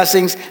 spiritual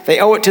blessings, they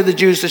owe it to the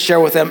Jews to share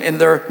with them in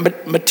their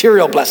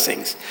material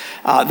blessings.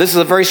 This is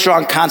a very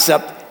strong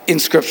concept in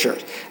Scripture.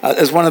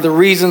 It's one of the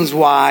reasons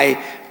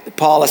why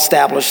Paul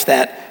established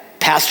that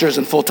pastors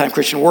and full-time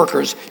Christian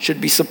workers should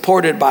be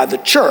supported by the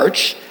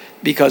church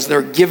because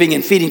they're giving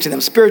and feeding to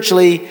them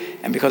spiritually,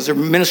 and because they're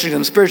ministering to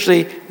them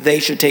spiritually, they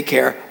should take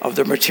care of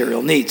their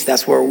material needs.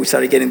 That's where we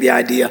started getting the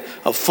idea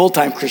of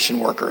full-time Christian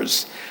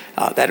workers,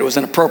 that it was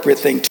an appropriate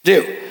thing to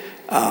do.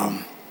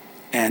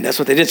 And that's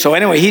what they did. So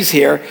anyway, he's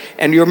here,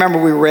 and you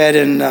remember we read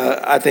in,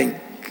 I think,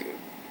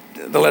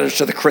 the letters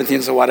to the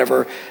Corinthians or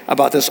whatever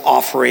about this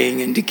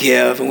offering and to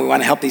give, and we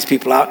want to help these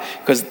people out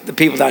because the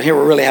people down here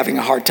were really having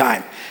a hard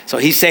time. So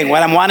he's saying,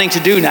 what I'm wanting to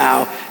do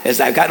now is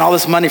I've gotten all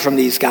this money from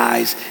these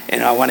guys,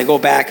 and I want to go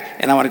back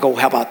and I want to go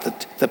help out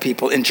the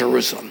people in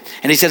Jerusalem.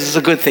 And he says it's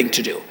a good thing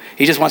to do.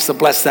 He just wants to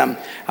bless them.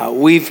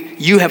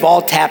 You have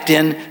all tapped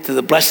in to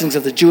the blessings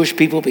of the Jewish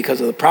people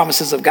because of the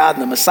promises of God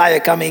and the Messiah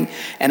coming,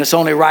 and it's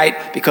only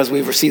right because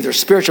we've received their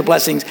spiritual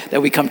blessings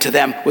that we come to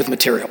them with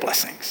material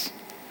blessings.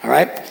 All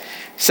right?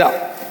 So,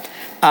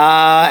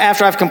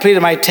 after I've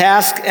completed my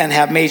task and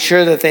have made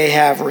sure that they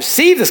have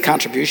received this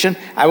contribution,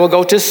 I will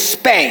go to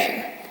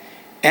Spain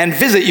and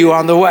visit you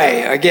on the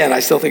way. Again, I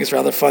still think it's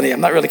rather funny.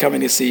 I'm not really coming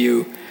to see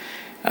you,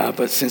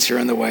 but since you're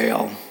in the way,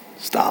 I'll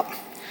stop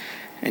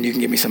and you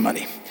can give me some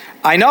money.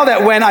 I know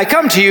that when I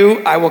come to you,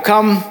 I will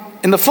come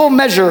in the full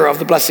measure of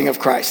the blessing of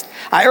Christ.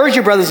 I urge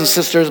you, brothers and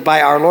sisters,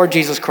 by our Lord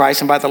Jesus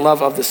Christ and by the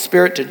love of the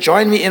Spirit, to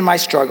join me in my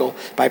struggle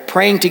by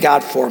praying to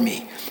God for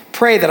me.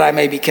 Pray that I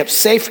may be kept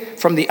safe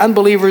from the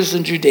unbelievers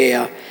in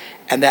Judea,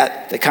 and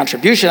that the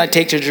contribution I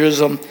take to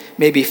Jerusalem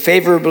may be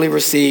favorably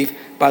received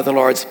by the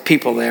Lord's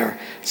people there,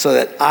 so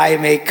that I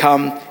may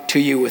come to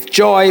you with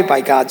joy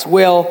by God's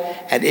will,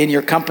 and in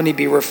your company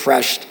be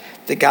refreshed.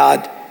 The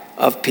God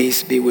of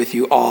peace be with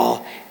you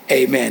all.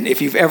 Amen.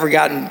 If you've ever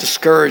gotten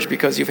discouraged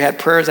because you've had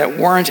prayers that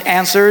weren't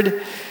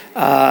answered,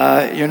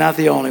 you're not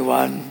the only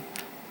one.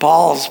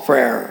 Paul's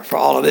prayer for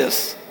all of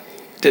this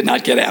did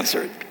not get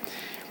answered.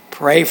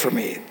 Pray for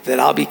me that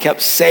I'll be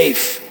kept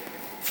safe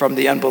from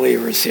the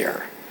unbelievers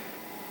here.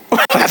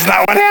 That's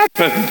not what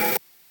happened.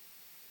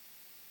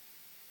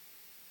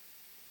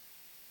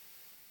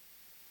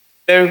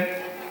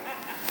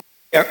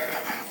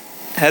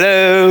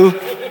 Hello.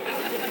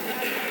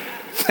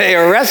 They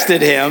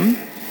arrested him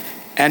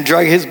and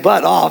drug his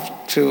butt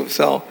off to,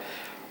 so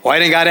why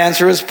didn't God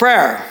answer his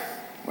prayer?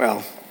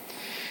 Well,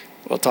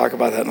 we'll talk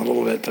about that in a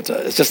little bit, but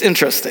it's just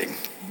interesting.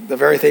 The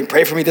very thing,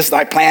 pray for me, this is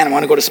my plan, I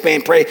want to go to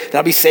Spain, pray that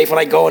I'll be safe when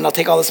I go and I'll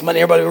take all this money,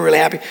 everybody will be really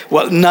happy.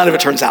 Well, none of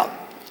it turns out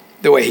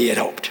the way he had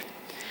hoped.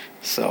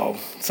 So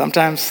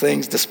sometimes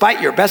things,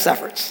 despite your best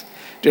efforts,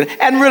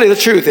 and really the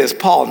truth is,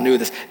 Paul knew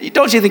this.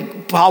 Don't you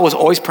think Paul was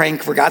always praying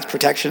for God's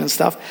protection and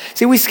stuff?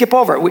 See, we skip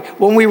over it.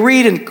 When we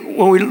read and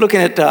when we're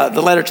looking at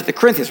the letter to the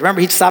Corinthians, remember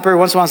he'd stop every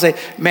once in a while and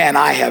say, man,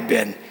 I have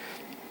been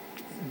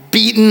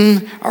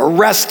beaten,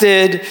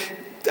 arrested,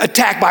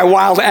 attacked by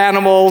wild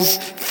animals,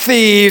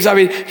 thieves. I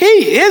mean,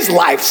 his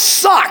life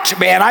sucked,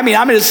 man. I mean,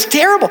 it's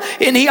terrible.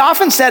 And he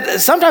often said,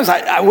 sometimes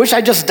I wish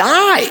I'd just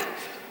die.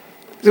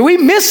 We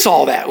miss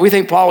all that. We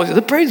think Paul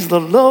was, praise the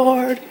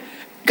Lord.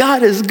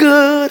 God is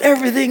good.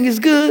 Everything is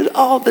good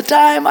all the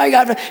time.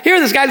 Here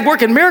this guy's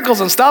working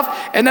miracles and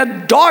stuff, and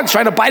that dog's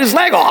trying to bite his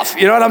leg off.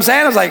 You know what I'm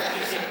saying? It's like,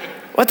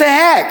 what the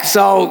heck?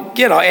 So,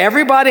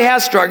 everybody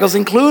has struggles,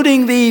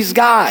 including these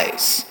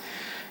guys.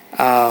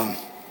 And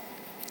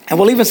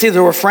we'll even see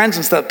there were friends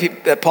and stuff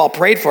that Paul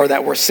prayed for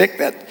that were sick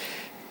that,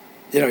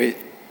 they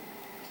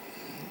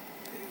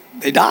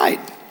died.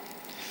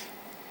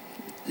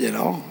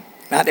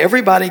 Not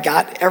everybody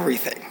got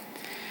everything.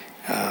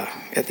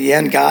 At the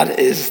end,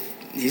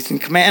 He's in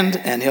command,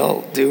 and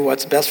he'll do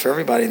what's best for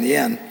everybody in the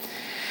end.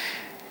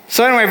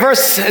 So anyway,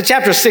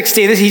 chapter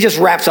 16, he just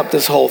wraps up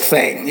this whole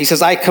thing. He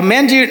says, I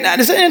commend you. Now,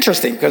 this is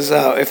interesting, because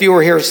if you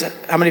were here,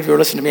 how many of you were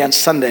listening to me on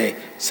Sunday?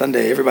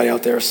 Everybody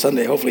out there,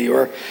 Sunday, hopefully you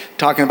were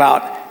talking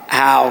about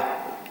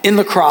how in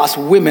the cross,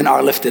 women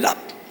are lifted up,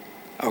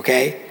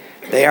 okay?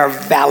 They are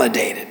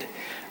validated.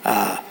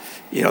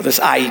 This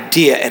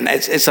idea, and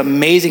it's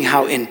amazing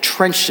how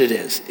entrenched it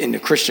is in the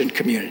Christian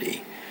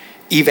community.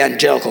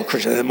 Evangelical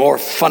Christian, the more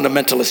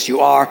fundamentalist you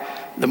are,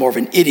 the more of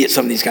an idiot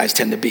some of these guys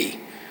tend to be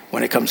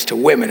when it comes to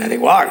women. I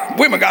think, well,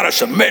 women got to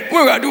submit.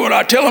 We're going to do what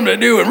I tell them to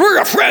do, and we're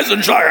going to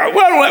presence. We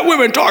don't let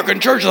women talk in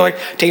church. Like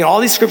taking all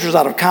these scriptures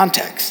out of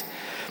context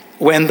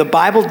when the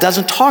Bible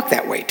doesn't talk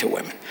that way to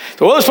women.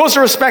 So, they're supposed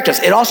to respect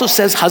us. It also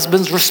says,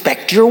 husbands,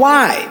 respect your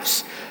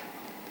wives.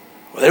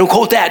 Well, they don't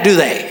quote that, do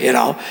they?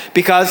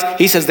 Because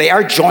he says they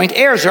are joint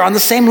heirs. They're on the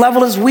same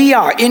level as we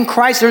are. In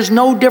Christ, there's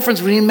no difference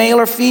between male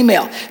or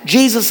female.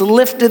 Jesus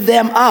lifted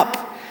them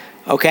up,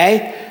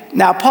 okay?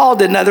 Now, Paul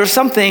did not. There's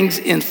some things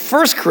in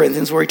 1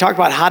 Corinthians where he talked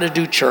about how to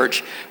do church,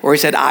 where he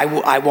said,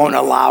 I won't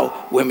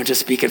allow women to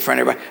speak in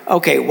front of everybody.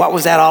 Okay, what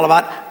was that all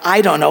about?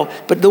 I don't know.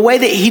 But the way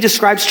that he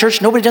describes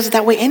church, nobody does it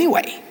that way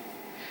anyway.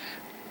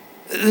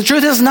 The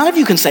truth is, none of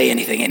you can say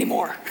anything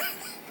anymore.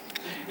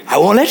 I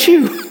won't let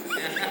you.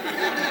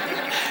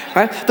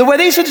 Right? The way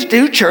they used to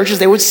do church is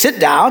they would sit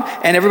down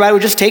and everybody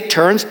would just take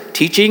turns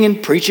teaching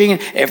and preaching,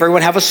 and everyone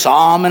would have a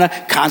psalm and a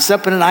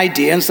concept and an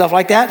idea and stuff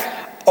like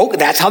that. Oh,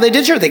 that's how they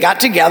did church. They got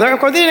together. Of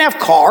course, they didn't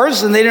have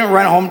cars and they didn't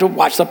run home to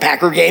watch the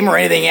Packer game or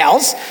anything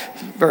else.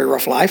 Very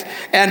rough life.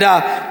 And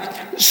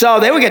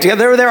so they would get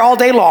together. They were there all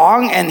day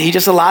long, and he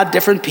just allowed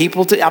different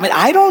people to.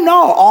 I don't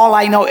know. All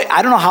I know,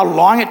 I don't know how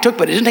long it took,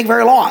 but it didn't take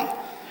very long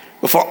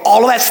before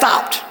all of that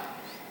stopped.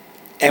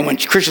 And when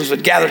Christians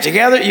would gather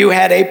together, you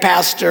had a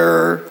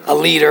pastor, a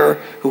leader,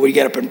 who would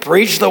get up and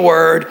preach the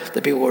word,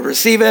 the people would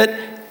receive it,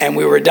 and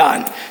we were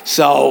done.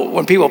 So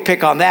when people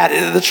pick on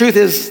that, the truth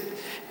is,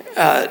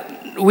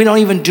 we don't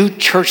even do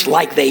church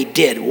like they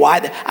did.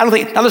 Why? I don't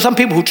think, now there's some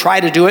people who try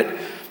to do it.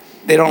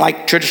 They don't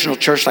like traditional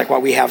church like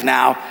what we have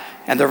now,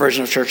 and their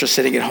version of church is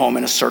sitting at home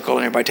in a circle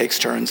and everybody takes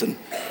turns, and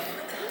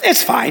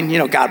it's fine.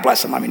 God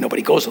bless them.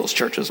 Nobody goes to those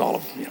churches, all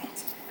of,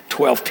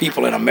 12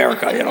 people in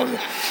America,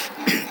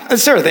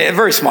 They're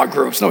very small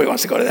groups. Nobody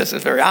wants to go to this.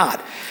 It's very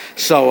odd.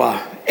 So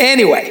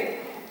anyway,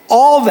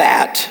 all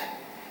that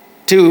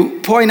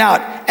to point out,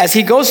 as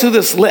he goes through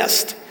this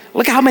list,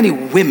 look at how many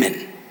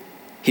women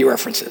he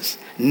references.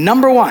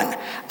 Number 1,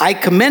 I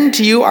commend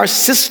to you our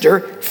sister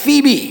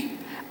Phoebe,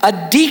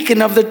 a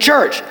deacon of the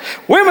church.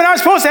 Women aren't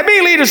supposed to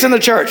be leaders in the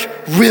church.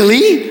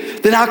 Really?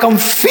 Then how come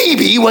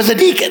Phoebe was a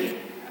deacon?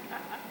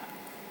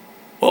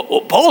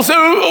 Well, Paul said,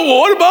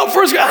 what about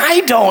first?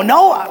 I don't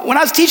know. When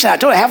I was teaching, I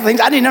told you half the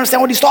things, I didn't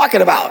understand what he's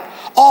talking about.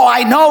 All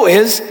I know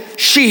is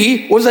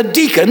she was a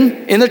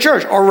deacon in the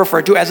church, or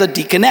referred to as a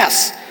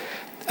deaconess.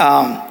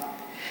 I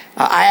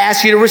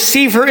ask you to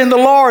receive her in the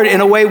Lord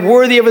in a way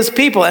worthy of his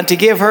people, and to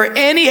give her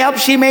any help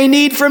she may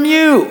need from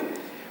you.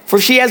 For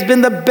she has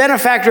been the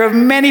benefactor of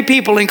many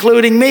people,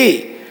 including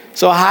me.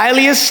 So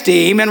highly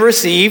esteem and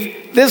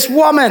receive this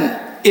woman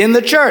in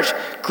the church.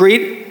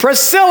 Greet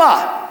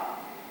Priscilla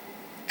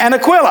and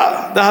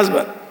Aquila, the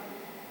husband,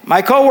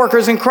 my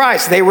co-workers in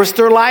Christ. They risked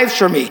their lives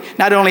for me.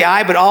 Not only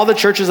I, but all the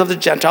churches of the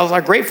Gentiles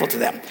are grateful to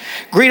them.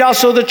 Greet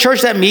also the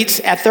church that meets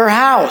at their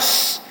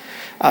house.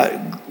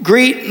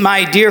 Greet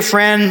my dear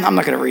friend, I'm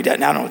not going to read that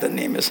now, I don't know what that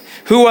name is,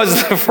 who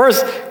was the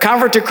first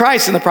convert to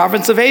Christ in the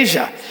province of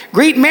Asia.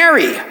 Greet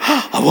Mary,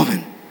 a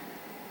woman,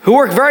 who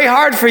worked very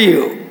hard for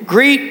you.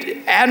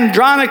 Greet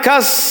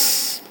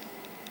Andronicus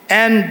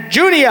and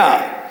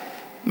Junia,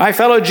 my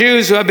fellow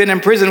Jews who have been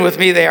imprisoned with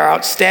me. They are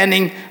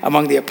outstanding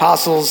among the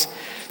apostles,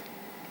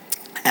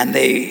 and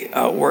they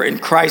were in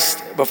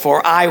Christ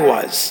before I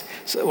was.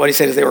 So what he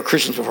said is they were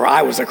Christians before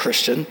I was a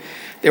Christian.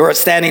 They were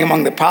outstanding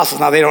among the apostles.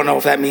 Now, they don't know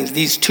if that means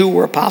these two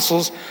were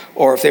apostles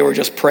or if they were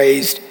just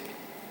praised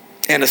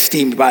and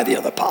esteemed by the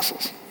other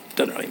apostles.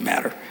 Doesn't really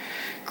matter.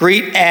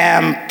 Greet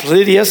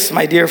Amplidius,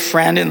 my dear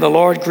friend in the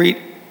Lord. Greet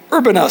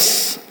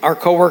Urbanus, our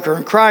co-worker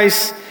in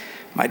Christ.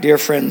 My dear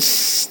friend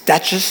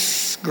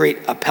Stachys. Greet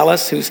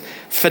Apelles, whose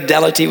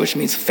fidelity, which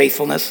means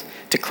faithfulness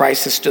to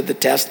Christ, has stood the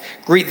test.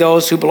 Greet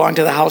those who belong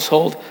to the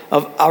household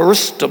of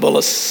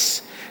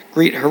Aristobulus.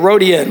 Greet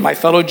Herodian, my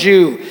fellow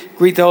Jew.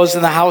 Greet those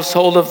in the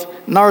household of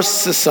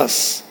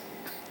Narcissus.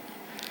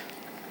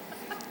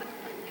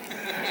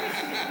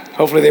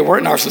 Hopefully they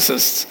weren't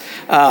narcissists.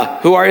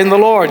 Who are in the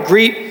Lord.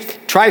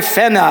 Greet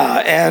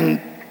Tryphena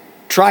and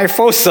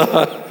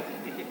Tryphosa.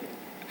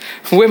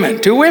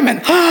 Two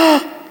women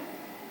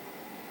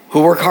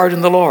who work hard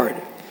in the Lord.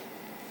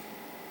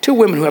 Two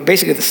women who have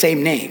basically the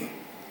same name.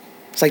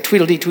 It's like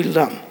Tweedledee,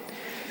 Tweedledum.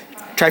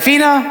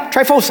 Tryphena,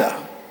 Tryphosa. I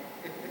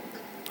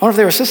wonder if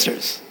they were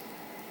sisters.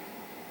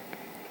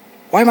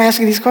 Why am I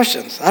asking these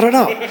questions? I don't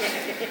know.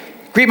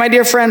 Greet my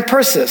dear friend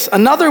Persis,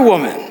 another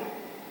woman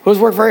who has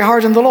worked very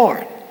hard in the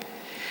Lord.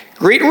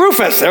 Greet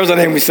Rufus, there's a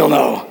name we still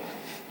know,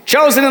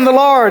 chosen in the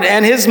Lord,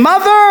 and his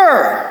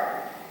mother,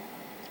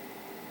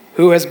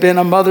 who has been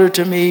a mother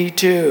to me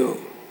too.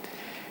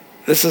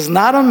 This is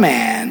not a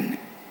man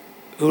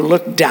who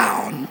looked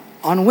down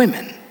on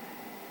women.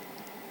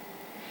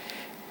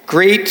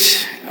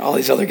 Greet all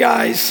these other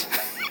guys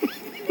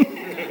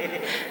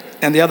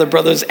and the other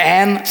brothers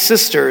and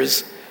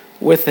sisters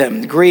with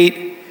him.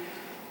 Greet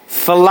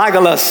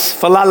Philologus,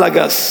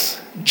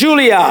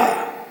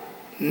 Julia,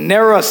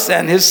 Nereus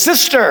and his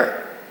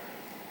sister,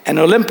 and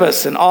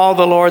Olympus and all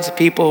the Lord's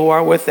people who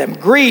are with them.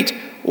 Greet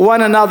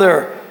one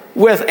another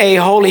with a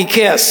holy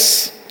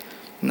kiss.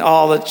 And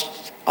all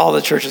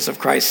the churches of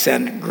Christ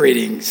send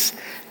greetings.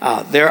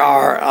 There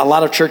are a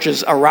lot of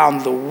churches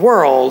around the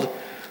world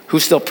who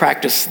still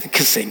practice the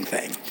kissing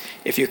thing.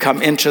 If you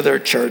come into their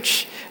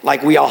church,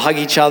 like we all hug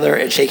each other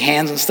and shake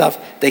hands and stuff,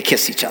 they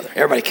kiss each other.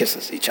 Everybody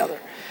kisses each other.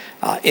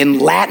 In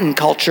Latin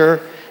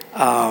culture,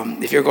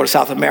 if you go to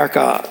South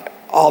America,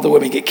 all the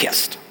women get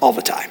kissed all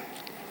the time.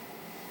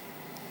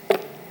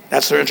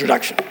 That's their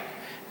introduction.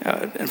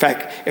 In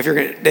fact,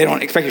 they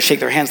don't expect you to shake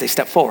their hands, they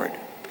step forward.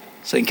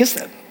 So you can kiss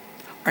them.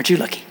 Aren't you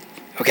lucky?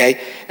 Okay?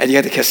 And you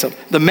have to kiss them.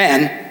 The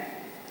men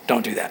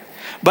don't do that.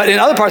 But in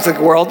other parts of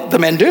the world, the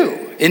men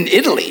do. In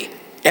Italy,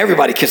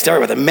 everybody kissed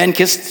everybody. The men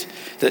kissed,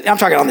 I'm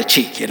talking on the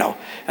cheek, you know.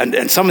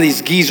 And some of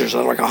these geezers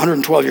are like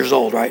 112 years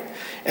old, right?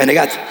 And they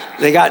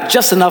got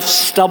just enough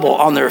stubble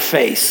on their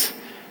face.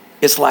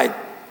 It's like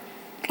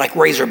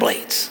razor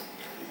blades.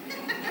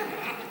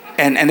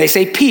 And they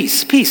say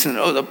peace, peace, in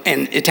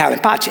Italian,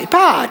 pace,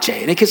 pace.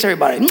 And they kiss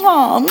everybody,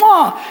 mwah,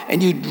 mwah.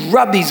 And you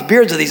rub these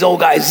beards of these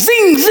old guys,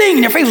 zing, zing,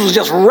 and your face was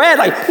just red,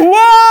 like,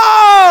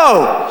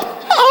 whoa!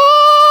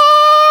 Oh!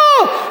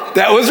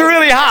 That was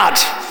really hot.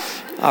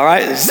 All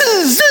right?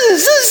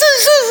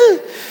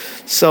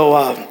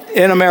 So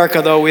in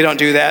America, though, we don't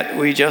do that.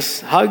 We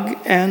just hug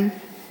and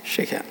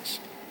shake hands.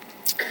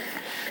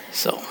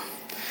 So,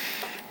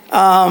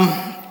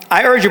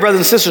 I urge you, brothers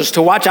and sisters,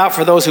 to watch out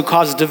for those who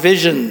cause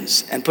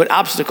divisions and put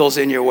obstacles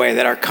in your way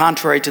that are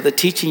contrary to the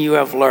teaching you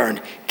have learned.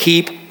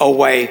 Keep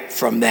away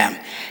from them.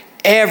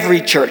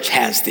 Every church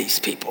has these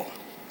people.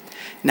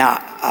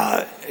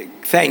 Now,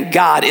 thank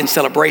God in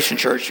Celebration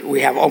Church,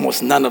 we have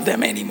almost none of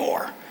them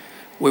anymore.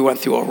 We went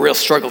through a real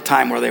struggle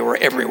time where they were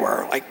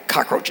everywhere, like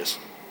cockroaches.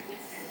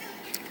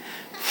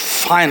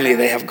 Finally,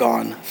 they have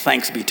gone,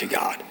 thanks be to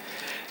God.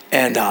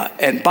 And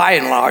by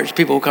and large,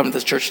 people who come to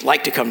this church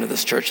like to come to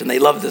this church, and they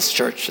love this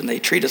church, and they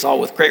treat us all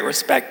with great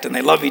respect, and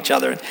they love each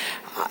other. And,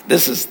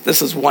 this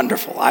is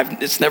wonderful.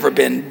 It's never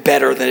been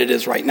better than it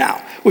is right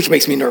now, which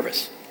makes me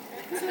nervous.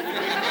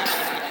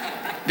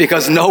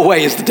 Because no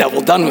way is the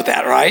devil done with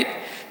that, right?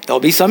 There'll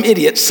be some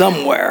idiot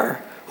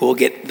somewhere who will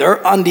get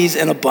their undies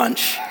in a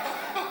bunch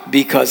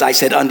because I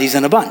said undies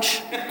in a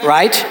bunch,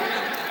 right?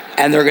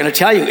 And they're going to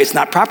tell you it's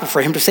not proper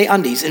for him to say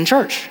undies in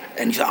church.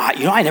 And you say,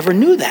 I never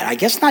knew that. I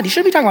guess not. He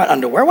shouldn't be talking about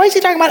underwear. Why is he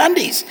talking about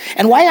undies?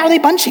 And why are they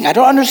bunching? I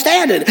don't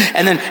understand it.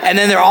 And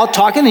then they're all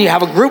talking, and you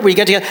have a group where you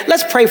get together.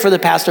 Let's pray for the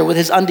pastor with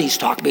his undies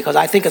talk, because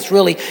I think it's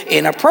really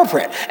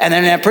inappropriate. And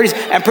then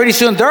pretty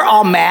soon they're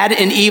all mad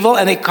and evil,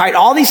 and they create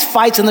all these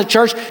fights in the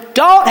church.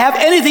 Don't have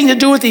anything to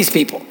do with these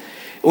people.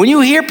 When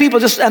you hear people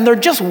they're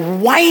just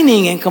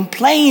whining and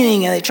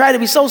complaining, and they try to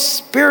be so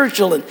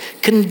spiritual and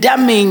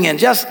condemning and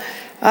just,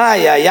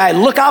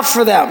 look out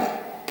for them,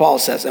 Paul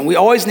says. And we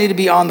always need to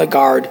be on the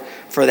guard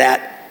for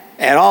that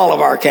at all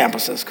of our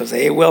campuses, because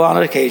they will on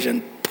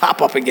occasion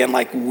pop up again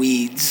like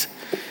weeds.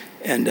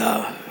 And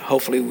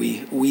hopefully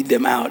we weed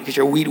them out. Get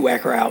your weed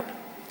whacker out.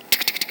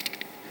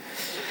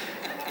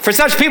 For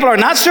such people are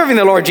not serving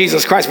the Lord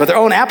Jesus Christ, but their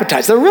own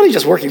appetites. They're really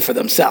just working for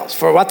themselves,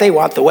 for what they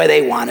want, the way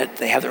they want it.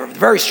 They're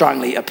very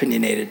strongly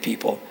opinionated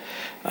people.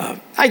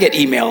 I get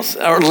emails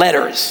or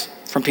letters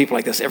from people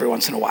like this every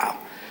once in a while.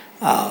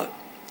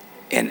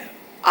 And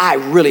I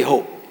really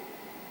hope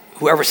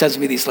whoever sends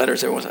me these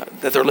letters,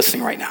 that they're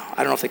listening right now.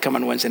 I don't know if they come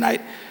on Wednesday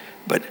night,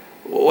 but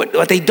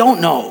what they don't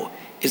know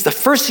is the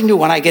first thing to do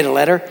when I get a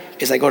letter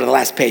is I go to the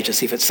last page to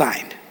see if it's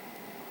signed.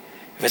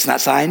 If it's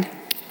not signed,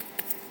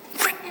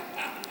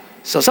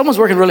 so someone's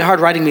working really hard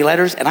writing me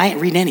letters, and I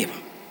ain't reading any of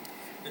them.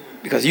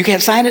 Because you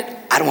can't sign it,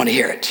 I don't want to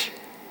hear it.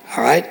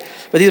 All right?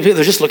 But these people,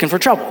 they're just looking for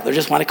trouble. They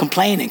just want to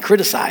complain and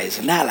criticize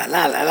and la, la,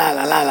 la, la, la,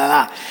 la, la,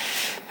 la.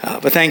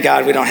 But thank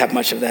God we don't have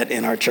much of that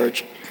in our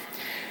church.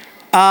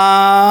 But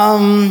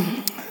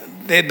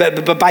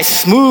by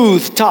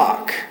smooth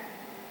talk,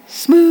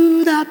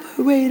 smooth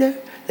operator,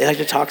 they like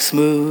to talk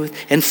smooth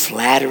and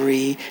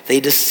flattery.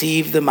 They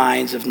deceive the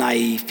minds of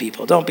naive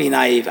people. Don't be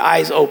naive.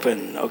 Eyes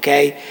open,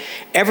 okay?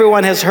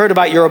 Everyone has heard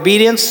about your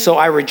obedience, so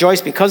I rejoice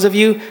because of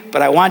you,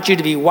 but I want you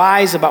to be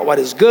wise about what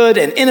is good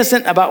and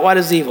innocent about what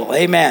is evil.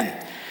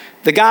 Amen.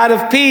 The God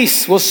of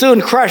peace will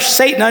soon crush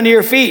Satan under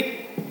your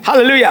feet.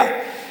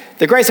 Hallelujah.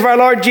 The grace of our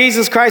Lord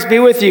Jesus Christ be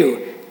with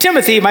you.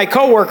 Timothy, my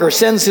co-worker,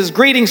 sends his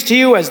greetings to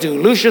you, as do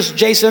Lucius,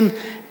 Jason,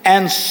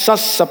 and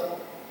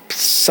Sosipater.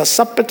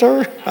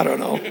 I don't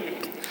know.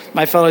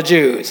 My fellow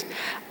Jews.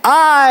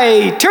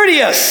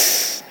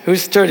 Tertius.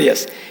 Who's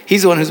Tertius?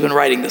 He's the one who's been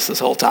writing this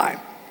whole time.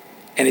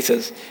 And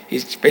he's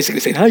basically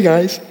saying, hi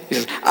guys. He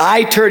says,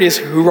 I, Tertius,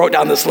 who wrote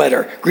down this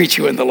letter, greet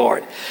you in the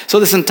Lord. So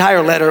this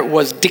entire letter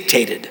was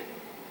dictated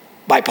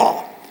by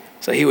Paul.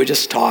 So he would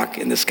just talk,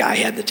 and this guy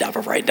had the job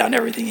of writing down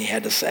everything he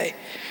had to say.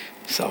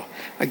 So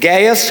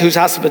Gaius, whose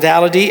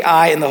hospitality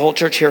I and the whole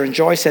church here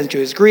enjoy, sends you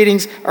his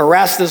greetings.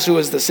 Erastus, who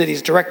is the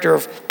city's director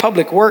of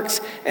public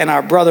works, and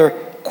our brother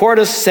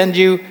Quartus send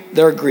you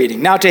their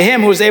greeting. Now to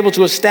him who is able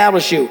to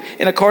establish you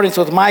in accordance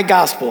with my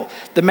gospel,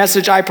 the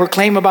message I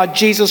proclaim about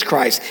Jesus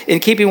Christ, in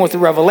keeping with the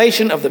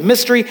revelation of the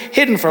mystery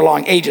hidden for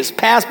long ages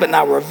past, but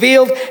now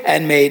revealed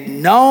and made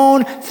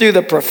known through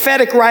the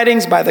prophetic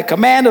writings by the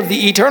command of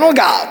the eternal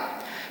God,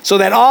 so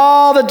that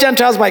all the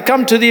Gentiles might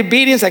come to the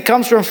obedience that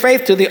comes from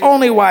faith to the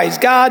only wise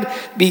God,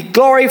 be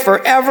glory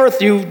forever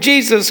through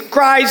Jesus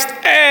Christ.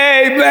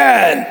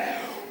 Amen.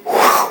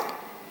 Whew.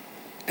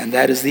 And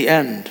that is the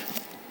end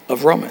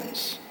of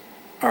Romans.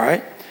 All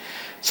right?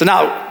 So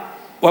now,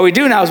 what we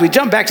do now is we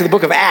jump back to the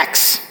book of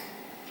Acts.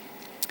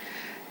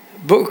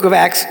 Book of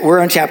Acts, we're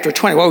in chapter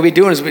 20. What we'll be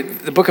doing is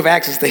the book of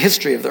Acts is the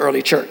history of the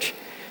early church.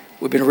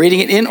 We've been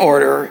reading it in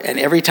order, and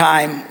every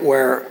time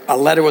where a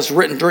letter was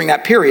written during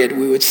that period,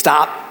 we would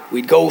stop,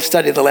 we'd go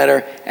study the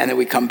letter, and then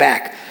we'd come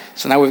back.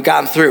 So now we've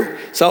gotten through.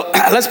 So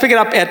let's pick it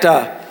up at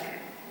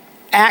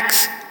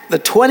Acts, the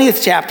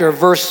 20th chapter,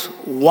 verse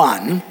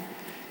 1.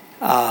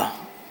 Can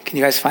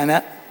you guys find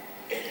that?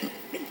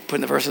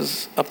 Putting the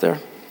verses up there.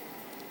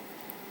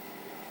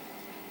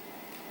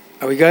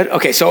 Are we good?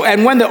 Okay, so,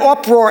 and when the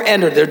uproar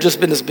ended, there had just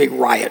been this big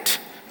riot,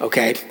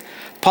 okay?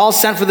 Paul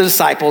sent for the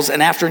disciples,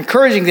 and after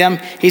encouraging them,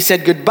 he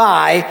said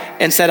goodbye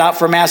and set out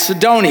for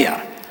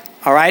Macedonia.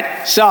 All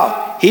right?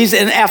 So, he's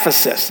in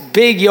Ephesus,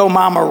 big Yo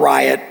Mama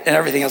riot and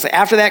everything else.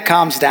 After that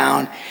calms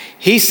down,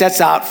 he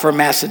sets out for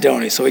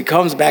Macedonia. So he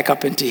comes back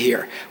up into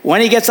here.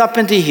 When he gets up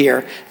into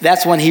here,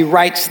 that's when he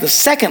writes the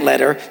second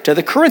letter to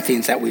the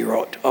Corinthians that we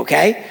wrote,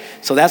 okay?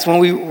 So that's when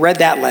we read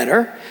that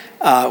letter,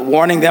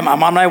 warning them,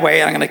 I'm on my way,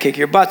 and I'm going to kick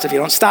your butts if you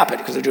don't stop it,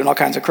 because they're doing all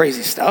kinds of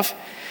crazy stuff.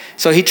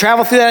 So he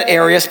traveled through that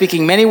area,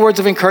 speaking many words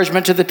of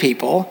encouragement to the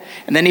people.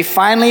 And then he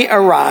finally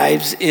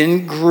arrives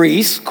in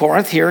Greece,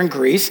 Corinth, here in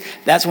Greece.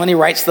 That's when he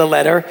writes the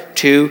letter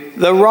to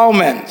the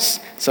Romans.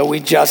 So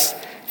we just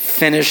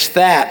finished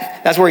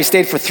that. That's where he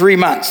stayed for 3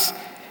 months.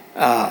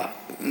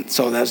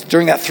 So that's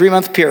during that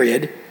 3-month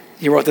period,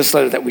 he wrote this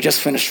letter that we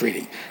just finished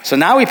reading. So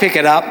now we pick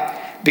it up.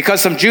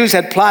 Because some Jews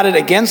had plotted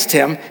against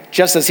him,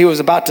 just as he was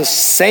about to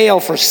sail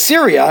for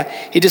Syria,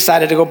 he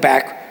decided to go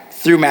back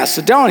through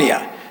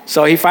Macedonia.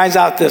 So he finds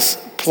out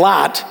this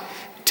plot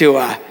to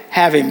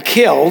have him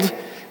killed.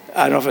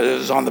 I don't know if it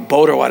was on the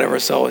boat or whatever.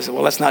 So he said,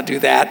 well, let's not do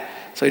that.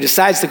 So he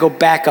decides to go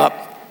back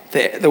up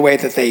the way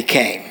that they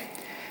came.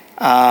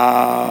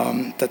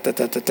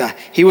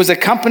 He was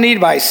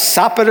accompanied by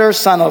Sopater,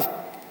 son of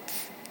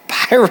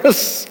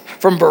Pyrrhus,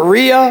 from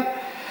Berea,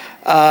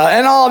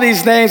 and all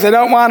these names I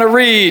don't want to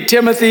read.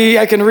 Timothy,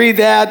 I can read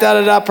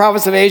that,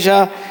 province of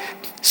Asia.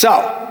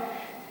 So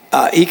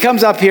he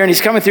comes up here and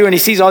he's coming through and he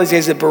sees all these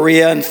guys at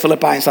Berea and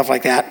Philippi and stuff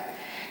like that.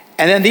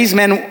 And then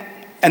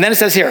and then it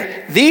says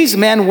here, these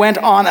men went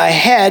on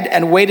ahead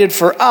and waited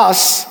for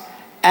us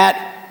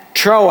at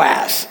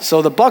Troas.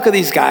 So the bulk of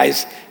these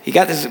guys, he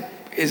got this,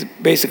 is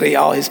basically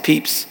all his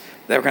peeps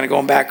that were going to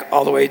go back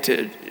all the way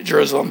to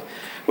Jerusalem,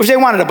 which they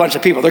wanted a bunch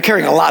of people. They're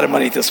carrying a lot of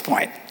money at this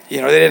point. They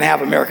didn't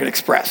have American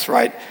Express,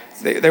 right?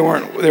 They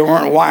weren't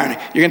wiring.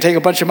 You're going to take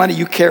a bunch of money,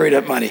 you carry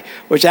that money,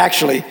 which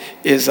actually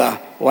is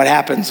what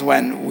happens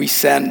when we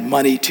send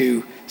money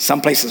to some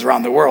places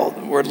around the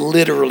world. We're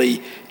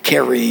literally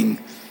carrying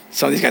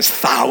some of these guys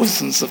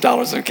thousands of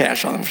dollars in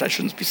cash on them, which I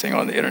shouldn't be saying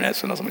on the internet,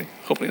 so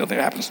hopefully nothing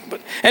happens.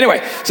 But anyway,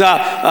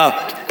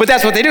 but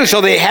that's what they do.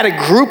 So they had a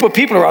group of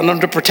people around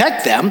them to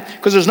protect them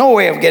because there's no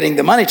way of getting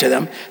the money to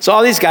them. So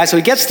all these guys, so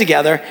he gets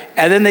together,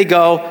 and then they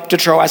go to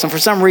Troas, and for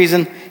some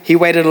reason, he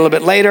waited a little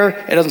bit later.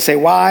 It doesn't say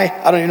why.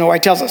 I don't even know why he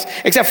tells us,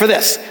 except for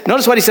this.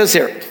 Notice what he says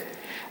here.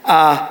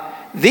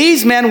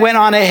 These men went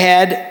on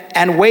ahead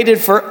and waited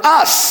for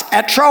us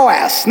at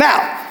Troas.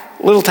 Now,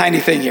 little tiny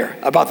thing here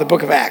about the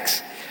book of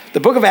Acts. The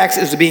book of Acts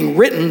is being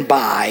written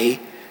by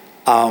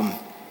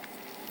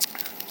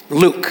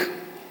Luke,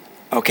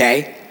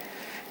 okay?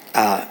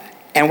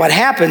 And what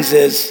happens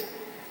is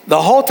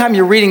the whole time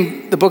you're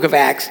reading the book of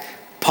Acts,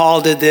 Paul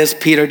did this,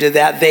 Peter did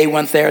that, they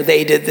went there,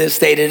 they did this,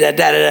 they did that,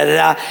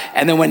 da-da-da-da-da.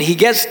 And then when he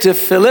gets to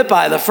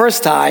Philippi the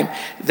first time,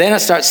 then it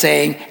starts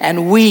saying,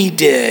 and we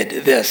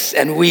did this,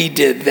 and we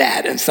did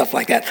that, and stuff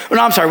like that. Oh,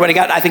 no, I'm sorry, when he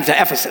got, I think, to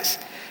Ephesus.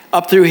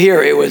 Up through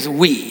here, it was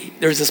we.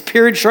 There's this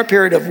short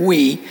period of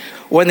we.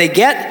 When they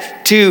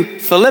get to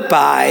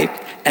Philippi,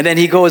 and then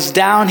he goes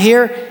down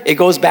here, it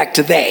goes back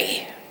to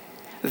they.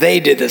 They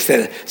did this.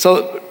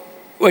 So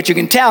what you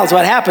can tell is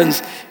what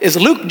happens is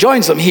Luke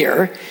joins them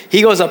here.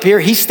 He goes up here.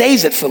 He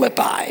stays at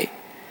Philippi,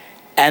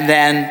 and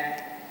then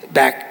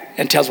back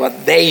and tells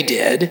what they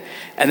did.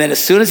 And then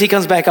as soon as he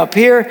comes back up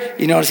here,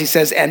 you notice he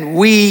says, and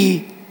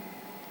we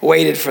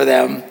waited for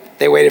them.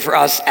 They waited for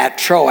us at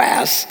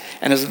Troas.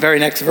 And his very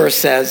next verse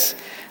says,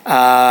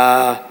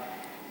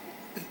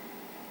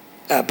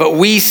 but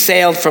we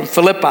sailed from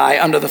Philippi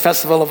under the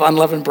festival of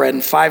unleavened bread,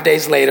 and 5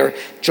 days later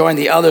joined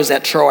the others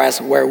at Troas,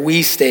 where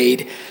we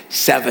stayed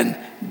 7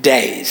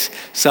 days.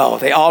 So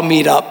they all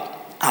meet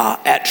up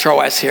at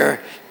Troas here,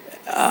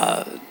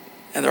 and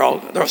they're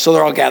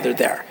all gathered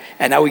there.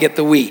 And now we get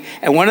the we.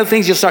 And one of the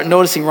things you'll start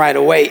noticing right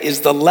away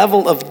is the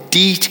level of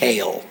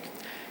detail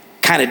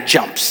kind of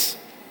jumps,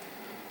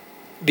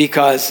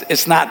 because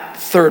it's not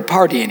third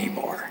party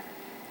anymore.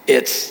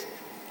 It's,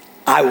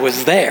 I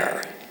was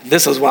there.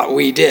 This is what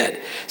we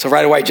did. So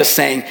right away, just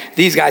saying,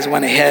 these guys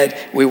went ahead,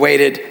 we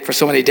waited for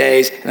so many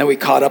days, and then we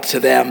caught up to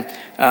them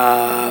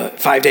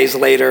 5 days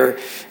later,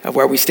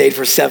 where we stayed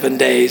for 7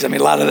 days. I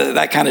mean, a lot of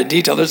that kind of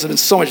detail. There's been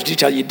so much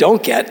detail you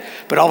don't get,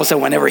 but all of a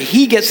sudden, whenever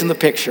he gets in the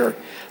picture,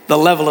 the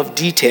level of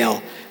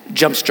detail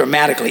jumps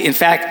dramatically. In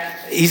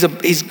fact, he's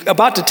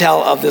about to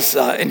tell of this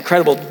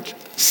incredible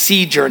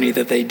sea journey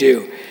that they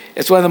do.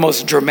 It's one of the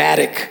most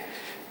dramatic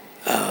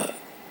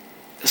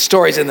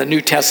stories in the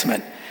New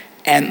Testament.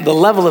 And the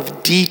level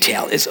of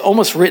detail is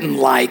almost written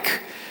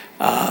like,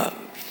 like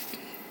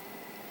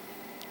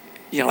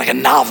a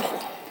novel,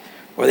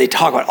 where they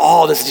talk about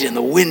all this, and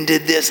the wind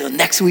did this, and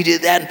next we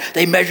did that, and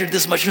they measured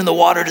this much in the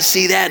water to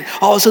see that, and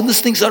all of a sudden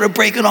this thing started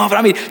breaking off. And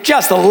I mean,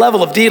 just the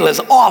level of detail is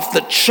off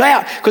the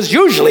chart, because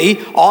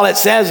usually all it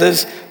says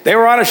is they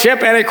were on a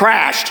ship and it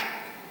crashed.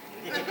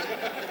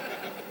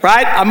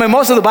 Right? I mean,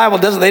 most of the Bible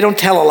doesn't, they don't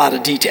tell a lot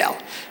of detail.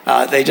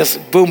 They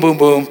just boom, boom,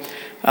 boom.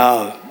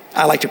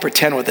 I like to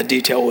pretend what the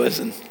detail was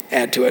and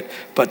add to it.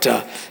 But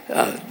so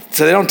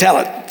they don't tell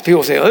it.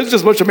 People say, oh, it's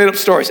just a bunch of made up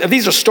stories. If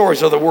these are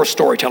stories, they're the worst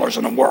storytellers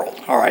in the world,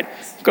 all right?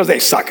 Because they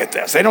suck at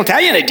this. They don't tell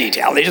you any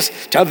detail. They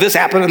just tell this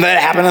happened and that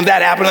happened and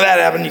that happened and that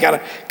happened. You got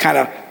to kind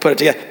of put it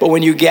together. But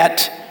when you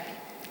get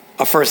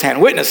a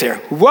firsthand witness here,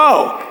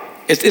 whoa,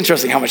 it's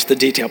interesting how much the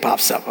detail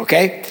pops up,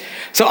 okay?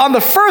 So on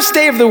the first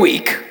day of the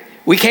week,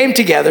 we came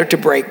together to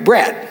break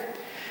bread.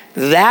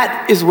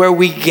 That is where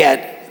we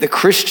get the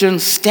Christian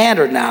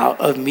standard now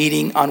of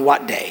meeting on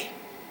what day?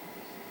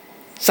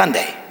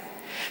 Sunday.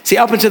 See,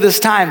 up until this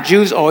time,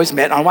 Jews always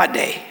met on what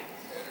day?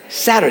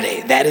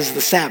 Saturday. That is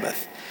the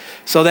Sabbath.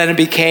 So then it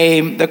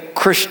became the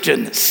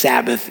Christian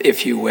Sabbath,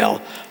 if you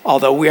will,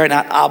 although we are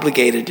not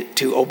obligated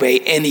to obey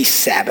any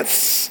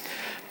Sabbaths.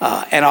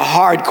 And a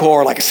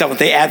hardcore, like a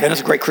Seventh-day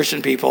Adventist, great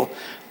Christian people,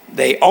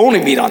 they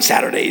only meet on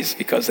Saturdays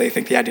because they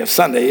think the idea of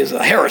Sunday is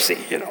a heresy.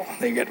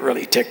 They get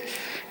really ticked,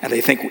 and they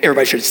think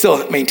everybody should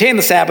still maintain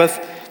the Sabbath.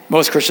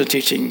 Most Christian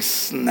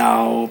teachings,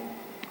 no.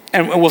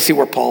 And we'll see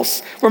where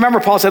remember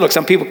Paul said, look,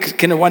 some people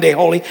can do one day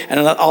holy and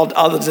all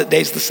other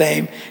days the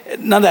same.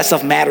 None of that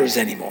stuff matters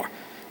anymore.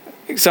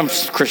 Some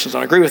Christians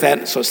don't agree with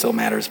that, so it still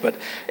matters. But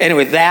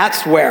anyway,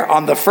 that's where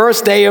on the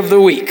first day of the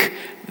week,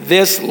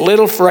 this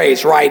little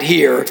phrase right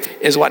here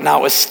is what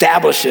now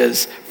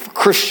establishes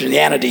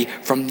Christianity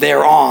from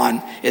there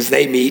on, is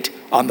they meet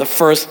on the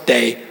first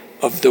day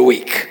of the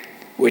week,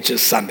 which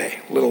is Sunday.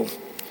 Little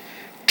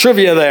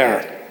trivia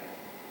there.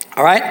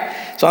 All right?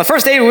 So on the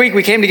first day of the week,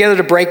 we came together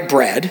to break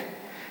bread.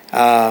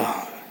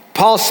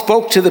 Paul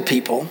spoke to the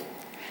people,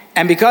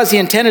 and because he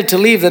intended to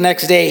leave the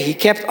next day, he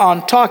kept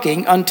on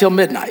talking until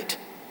midnight.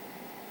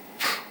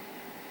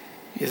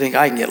 You think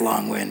I can get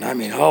long-winded? I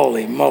mean,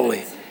 holy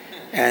moly.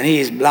 And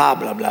he's blah,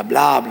 blah, blah,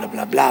 blah, blah,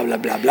 blah, blah, blah,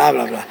 blah, blah,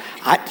 blah,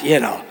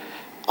 blah.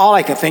 All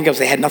I can think of is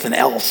they had nothing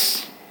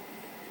else.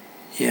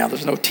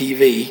 There's no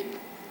TV,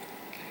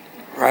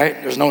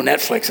 right? There's no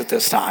Netflix at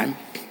this time.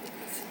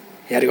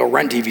 You had to go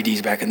rent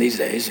DVDs back in these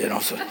days,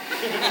 so.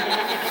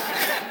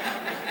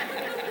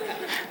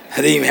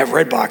 They didn't even have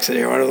Redbox in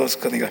here. One of those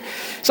things.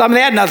 So, they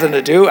had nothing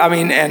to do.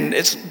 And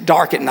it's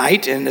dark at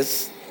night, and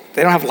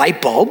they don't have light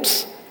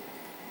bulbs.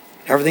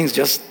 Everything's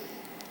just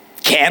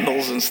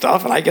candles and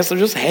stuff, and I guess they're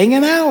just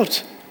hanging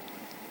out.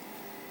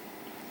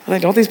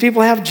 Don't these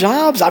people have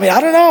jobs? I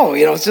don't know.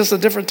 It's just a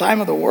different time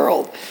of the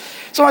world.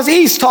 So as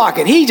he's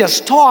talking, he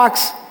just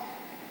talks.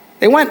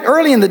 They went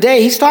early in the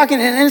day. He's talking,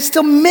 and it's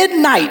still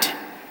midnight.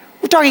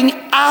 We're talking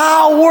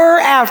hour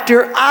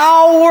after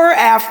hour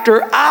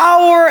after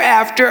hour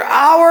after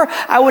hour.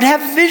 I would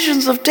have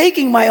visions of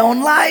taking my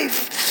own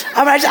life.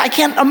 I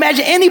can't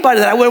imagine anybody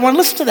that I would want to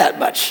listen to that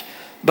much.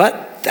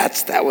 But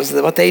that was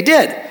what they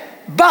did.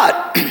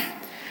 But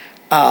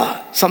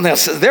something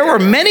else. There were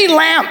many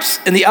lamps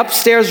in the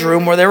upstairs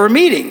room where they were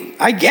meeting.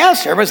 I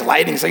guess everybody's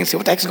lighting so you can see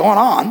what the heck's going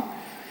on.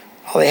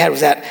 All they had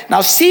was that.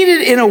 Now,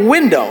 seated in a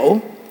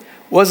window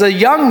was a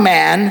young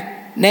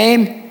man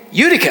named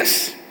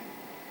Eutychus.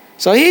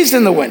 So he's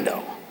in the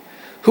window,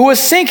 who was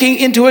sinking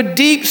into a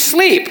deep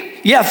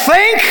sleep. You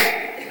think?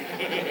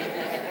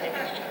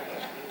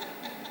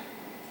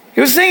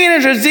 He was sinking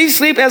into a deep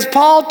sleep as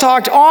Paul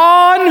talked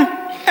on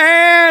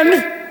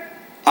and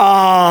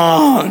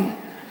on.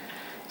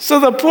 So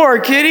the poor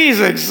kid, he's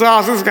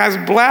exhausted. This guy's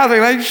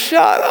blathering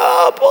shut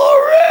up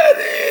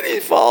already. And he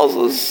falls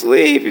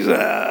asleep. He's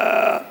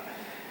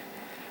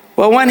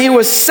Well, when he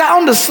was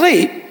sound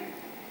asleep,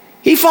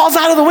 he falls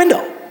out of the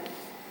window.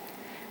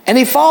 And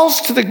he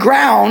falls to the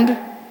ground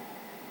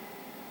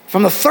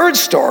from the third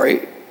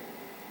story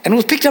and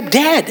was picked up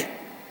dead.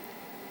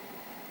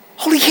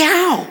 Holy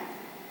cow.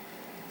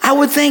 I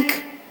would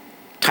think,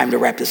 time to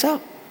wrap this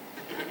up.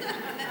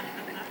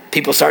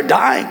 People start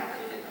dying.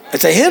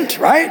 It's a hint,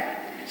 right?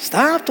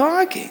 Stop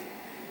talking.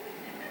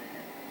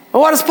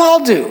 Well, what does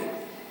Paul do?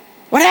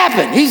 What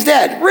happened? He's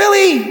dead.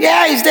 Really?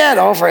 Yeah, he's dead.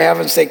 Oh, for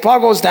heaven's sake. Paul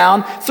goes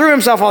down, threw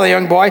himself on the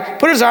young boy,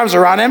 put his arms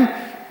around him,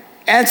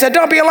 and said,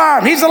 don't be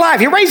alarmed. He's alive.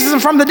 He raises him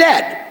from the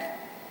dead.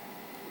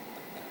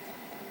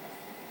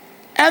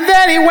 And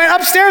then he went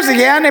upstairs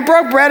again and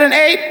broke bread and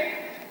ate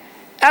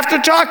after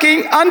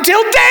talking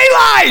until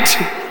daylight.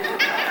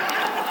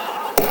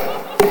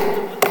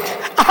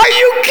 Are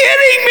you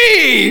kidding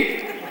me?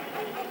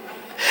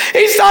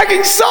 He's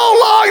talking so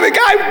long, the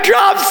guy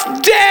drops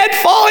dead,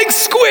 falling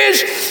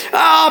squish.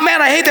 Oh,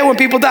 man, I hate that when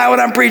people die when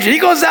I'm preaching. He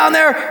goes down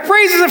there,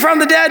 raises him from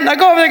the dead, and I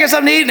go over there and get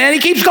something to eat, and he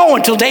keeps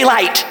going till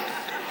daylight.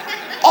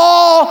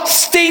 All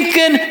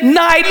stinking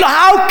night.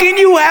 How can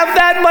you have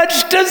that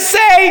much to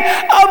say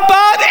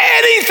about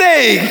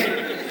anything?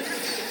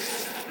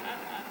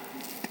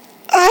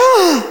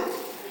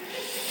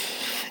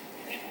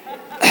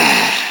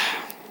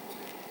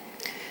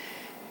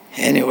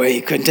 Anyway,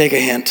 he couldn't take a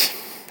hint.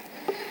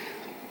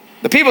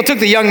 The people took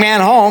the young man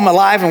home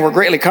alive and were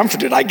greatly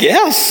comforted, I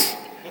guess.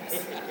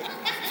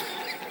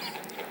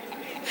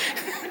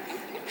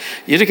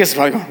 Eutychus is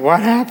probably going, what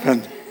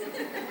happened?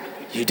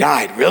 You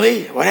died,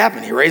 really? What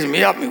happened? He raised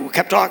me up and we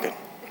kept talking.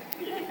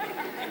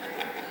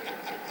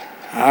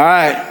 All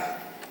right,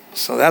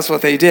 so that's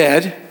what they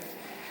did.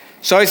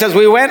 So he says,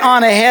 we went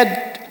on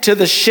ahead to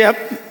the ship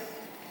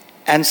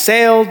and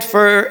sailed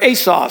for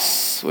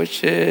Assos,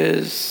 which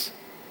is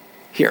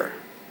here.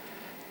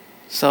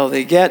 So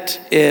they get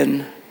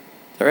in,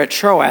 they're at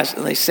Troas,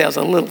 and they sail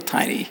a little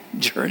tiny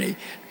journey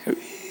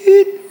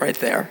right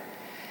there,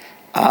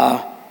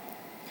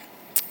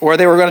 where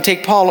they were going to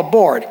take Paul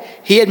aboard.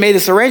 He had made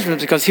this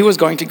arrangement because he was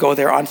going to go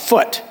there on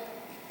foot.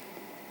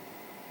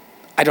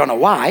 I don't know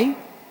why.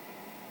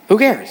 Who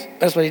cares?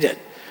 That's what he did.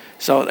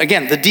 So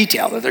again, the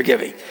detail that they're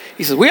giving.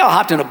 He says, we all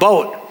hopped in a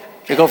boat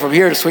to go from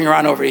here to swing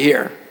around over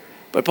here.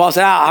 But Paul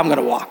said, I'm going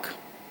to walk.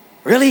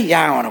 Really?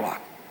 Yeah, I want to walk.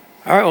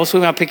 All right, we'll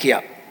swing, I'll pick you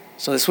up.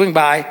 So they swing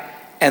by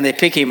and they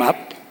pick him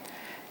up.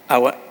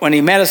 When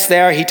he met us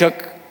there,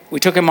 we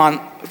took him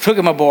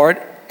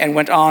aboard and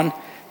went on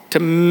to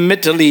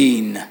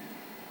Mytilene,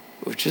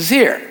 which is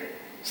here.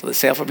 So they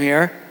sail from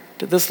here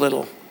to this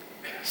little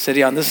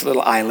city on this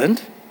little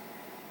island.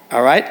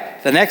 All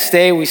right. The next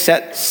day we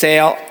set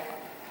sail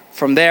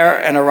from there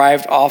and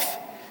arrived off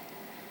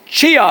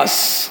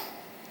Chios,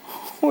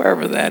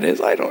 wherever that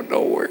is. I don't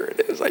know where it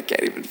is. I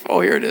can't even.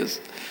 Oh, here it is.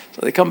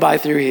 So they come by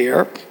through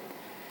here.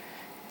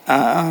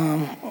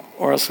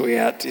 Where else are we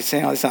at?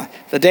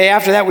 The day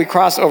after that, we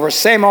crossed over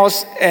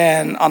Samos,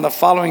 and on the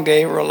following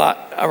day, we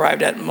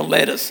arrived at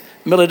Miletus.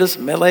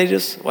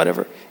 Miletus,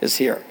 whatever, is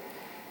here.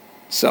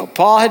 So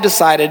Paul had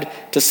decided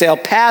to sail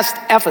past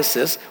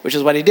Ephesus, which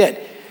is what he did.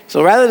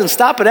 So rather than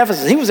stop at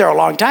Ephesus, he was there a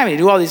long time, and he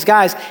knew all these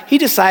guys. He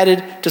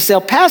decided to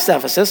sail past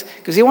Ephesus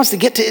because he wants to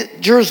get to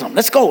Jerusalem.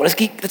 Let's go. Let's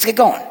get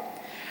going.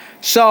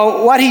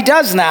 So what he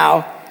does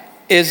now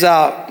is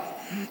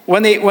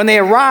when they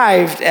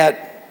arrived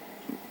at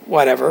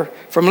whatever,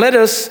 from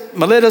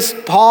Miletus,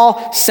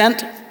 Paul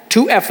sent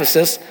to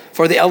Ephesus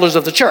for the elders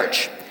of the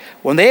church.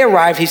 When they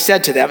arrived, he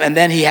said to them, and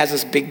then he has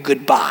this big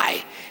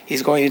goodbye.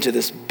 He's going into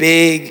this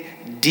big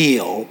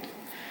deal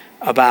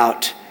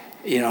about,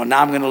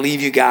 now I'm going to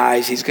leave you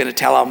guys. He's going to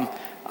tell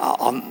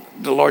them,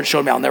 the Lord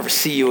showed me I'll never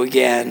see you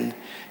again.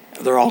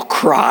 They're all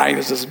crying.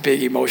 There's this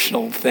big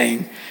emotional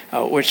thing,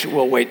 which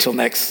we'll wait till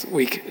next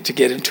week to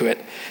get into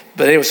it.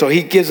 But anyway, so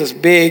he gives this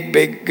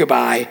big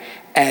goodbye,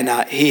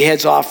 and he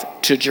heads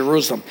off to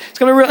Jerusalem. It's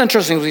going to be real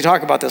interesting as we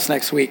talk about this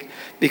next week,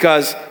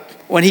 because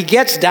when he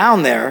gets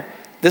down there,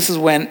 this is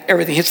when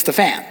everything hits the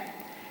fan.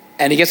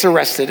 And he gets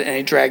arrested, and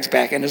he drags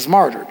back and is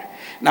martyred.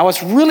 Now,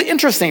 what's really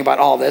interesting about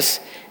all this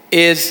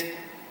is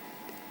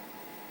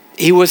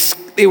he was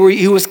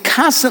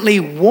constantly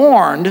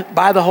warned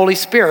by the Holy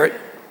Spirit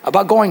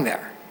about going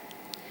there.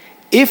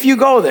 If you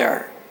go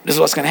there, this is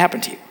what's going to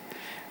happen to you.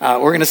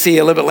 We're going to see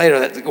a little bit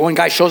later that one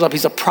guy shows up,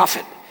 he's a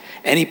prophet,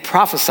 and he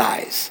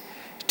prophesies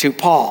to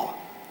Paul.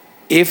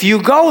 If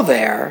you go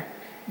there,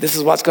 this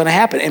is what's going to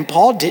happen. And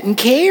Paul didn't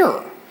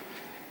care.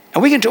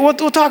 And we'll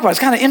talk about it. It's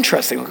kind of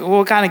interesting.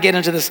 We'll kind of get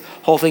into this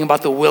whole thing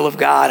about the will of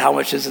God, how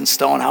much is in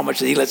stone, how much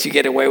he lets you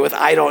get away with.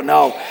 I don't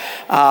know.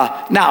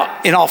 Now,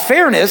 in all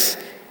fairness,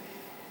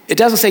 it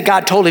doesn't say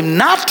God told him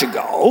not to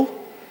go.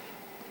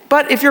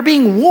 But if you're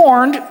being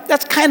warned,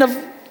 that's kind of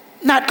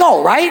not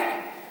go,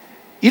 right?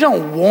 You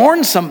don't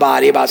warn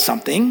somebody about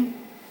something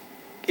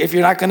if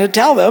you're not going to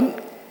tell them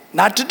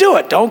not to do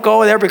it. Don't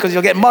go there because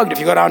you'll get mugged if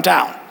you go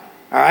downtown.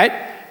 All right?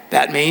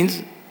 That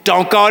means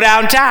don't go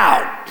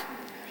downtown.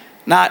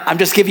 Not, I'm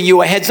just giving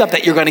you a heads up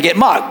that you're going to get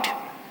mugged.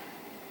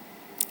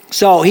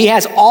 So he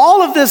has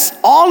all of this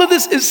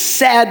is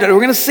said that we're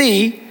going to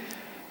see,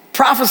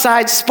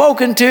 prophesied,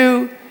 spoken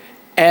to,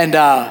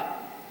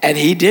 and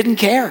he didn't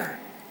care.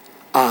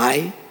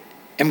 I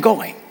am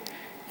going.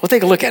 We'll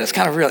take a look at it. It's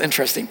kind of a real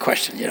interesting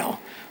question,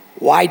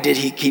 Why did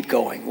he keep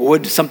going?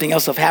 Would something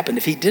else have happened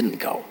if he didn't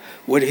go?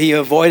 Would he have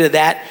avoided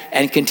that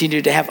and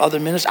continued to have other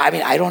ministers?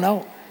 I don't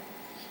know.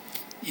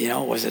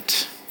 Was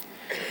it...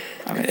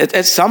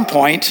 at some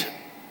point,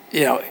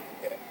 he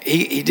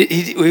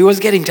was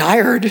getting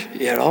tired,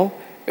 It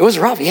was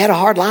rough. He had a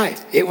hard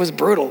life. It was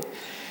brutal.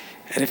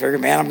 And he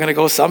figured, man, I'm going to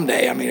go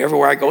someday.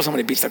 Everywhere I go,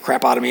 somebody beats the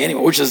crap out of me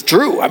anyway, which is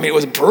true. It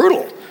was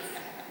brutal.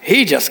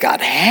 He just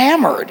got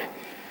hammered.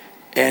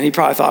 And he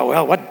probably thought,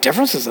 well, what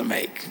difference does it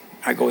make?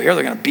 I go here,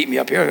 they're going to beat me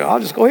up here.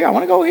 I'll just go here. I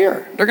want to go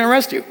here. They're going to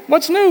arrest you.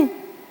 What's new?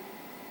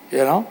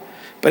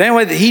 But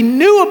anyway, he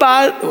knew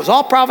about it. It was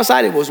all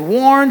prophesied. It was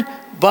warned,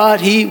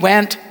 but he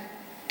went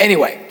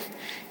anyway.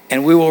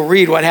 And we will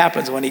read what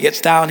happens when he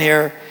gets down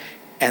here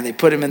and they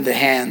put him in the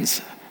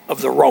hands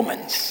of the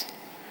Romans.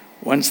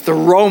 Once the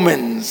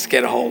Romans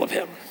get a hold of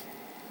him,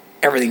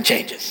 everything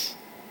changes.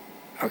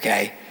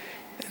 Okay?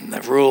 And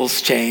the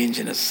rules change,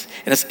 and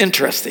it's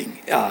interesting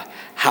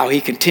how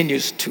he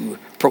continues to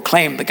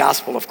proclaim the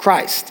gospel of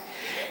Christ.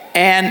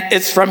 And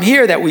it's from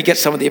here that we get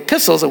some of the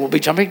epistles, and we'll be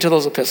jumping to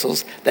those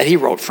epistles that he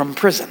wrote from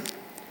prison.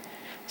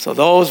 So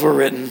those were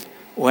written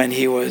when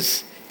he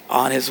was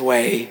on his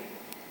way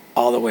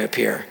all the way up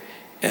here.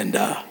 And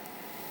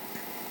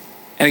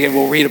again,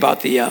 we'll read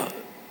about the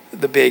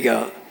big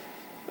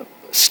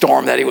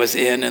storm that he was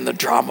in and the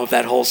drama of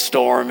that whole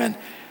storm. And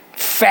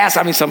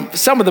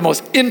some of the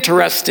most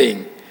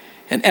interesting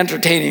and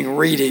entertaining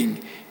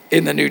reading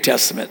in the New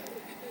Testament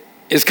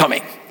is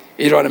coming.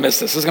 You don't want to miss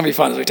this. This is going to be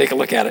fun as we take a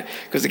look at it,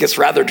 because it gets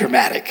rather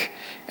dramatic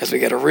as we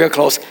get a real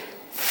close,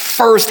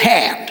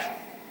 firsthand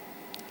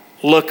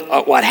look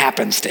at what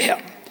happens to him.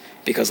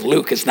 Because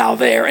Luke is now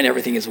there, and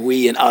everything is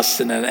we and us,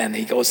 and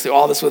he goes through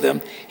all this with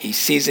him. He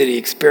sees it. He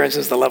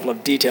experiences the level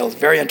of detail. It's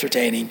very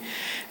entertaining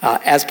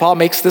as Paul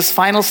makes this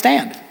final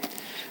stand,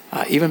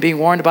 even being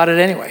warned about it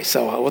anyway.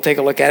 So we'll take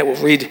a look at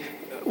it.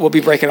 We'll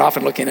be breaking off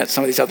and looking at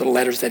some of these other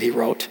letters that he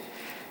wrote.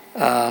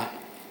 And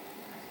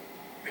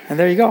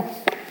there you go.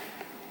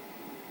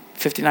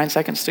 59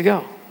 seconds to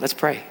go. Let's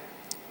pray.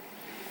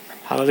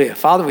 Hallelujah.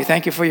 Father, we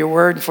thank you for your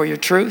word and for your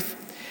truth.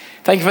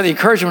 Thank you for the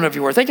encouragement of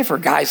your word. Thank you for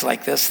guys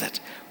like this that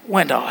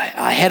went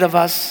ahead of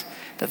us,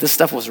 that this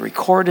stuff was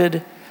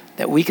recorded,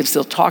 that we can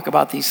still talk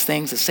about these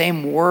things. The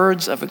same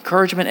words of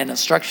encouragement and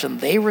instruction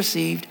they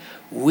received,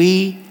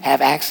 we have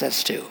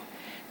access to.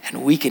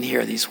 And we can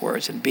hear these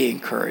words and be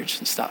encouraged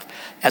and stuff.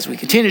 As we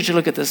continue to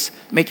look at this,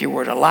 make your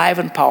word alive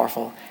and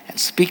powerful and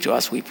speak to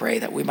us, we pray,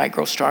 that we might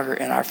grow stronger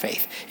in our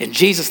faith. In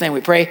Jesus' name we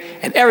pray.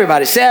 And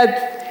everybody said,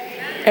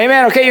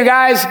 amen. Okay, you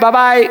guys,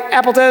 bye-bye,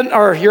 Appleton,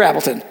 or you're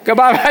Appleton.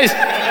 Goodbye,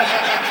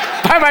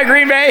 bye-bye,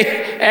 Green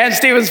Bay and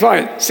Stevens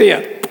Point. See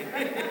ya.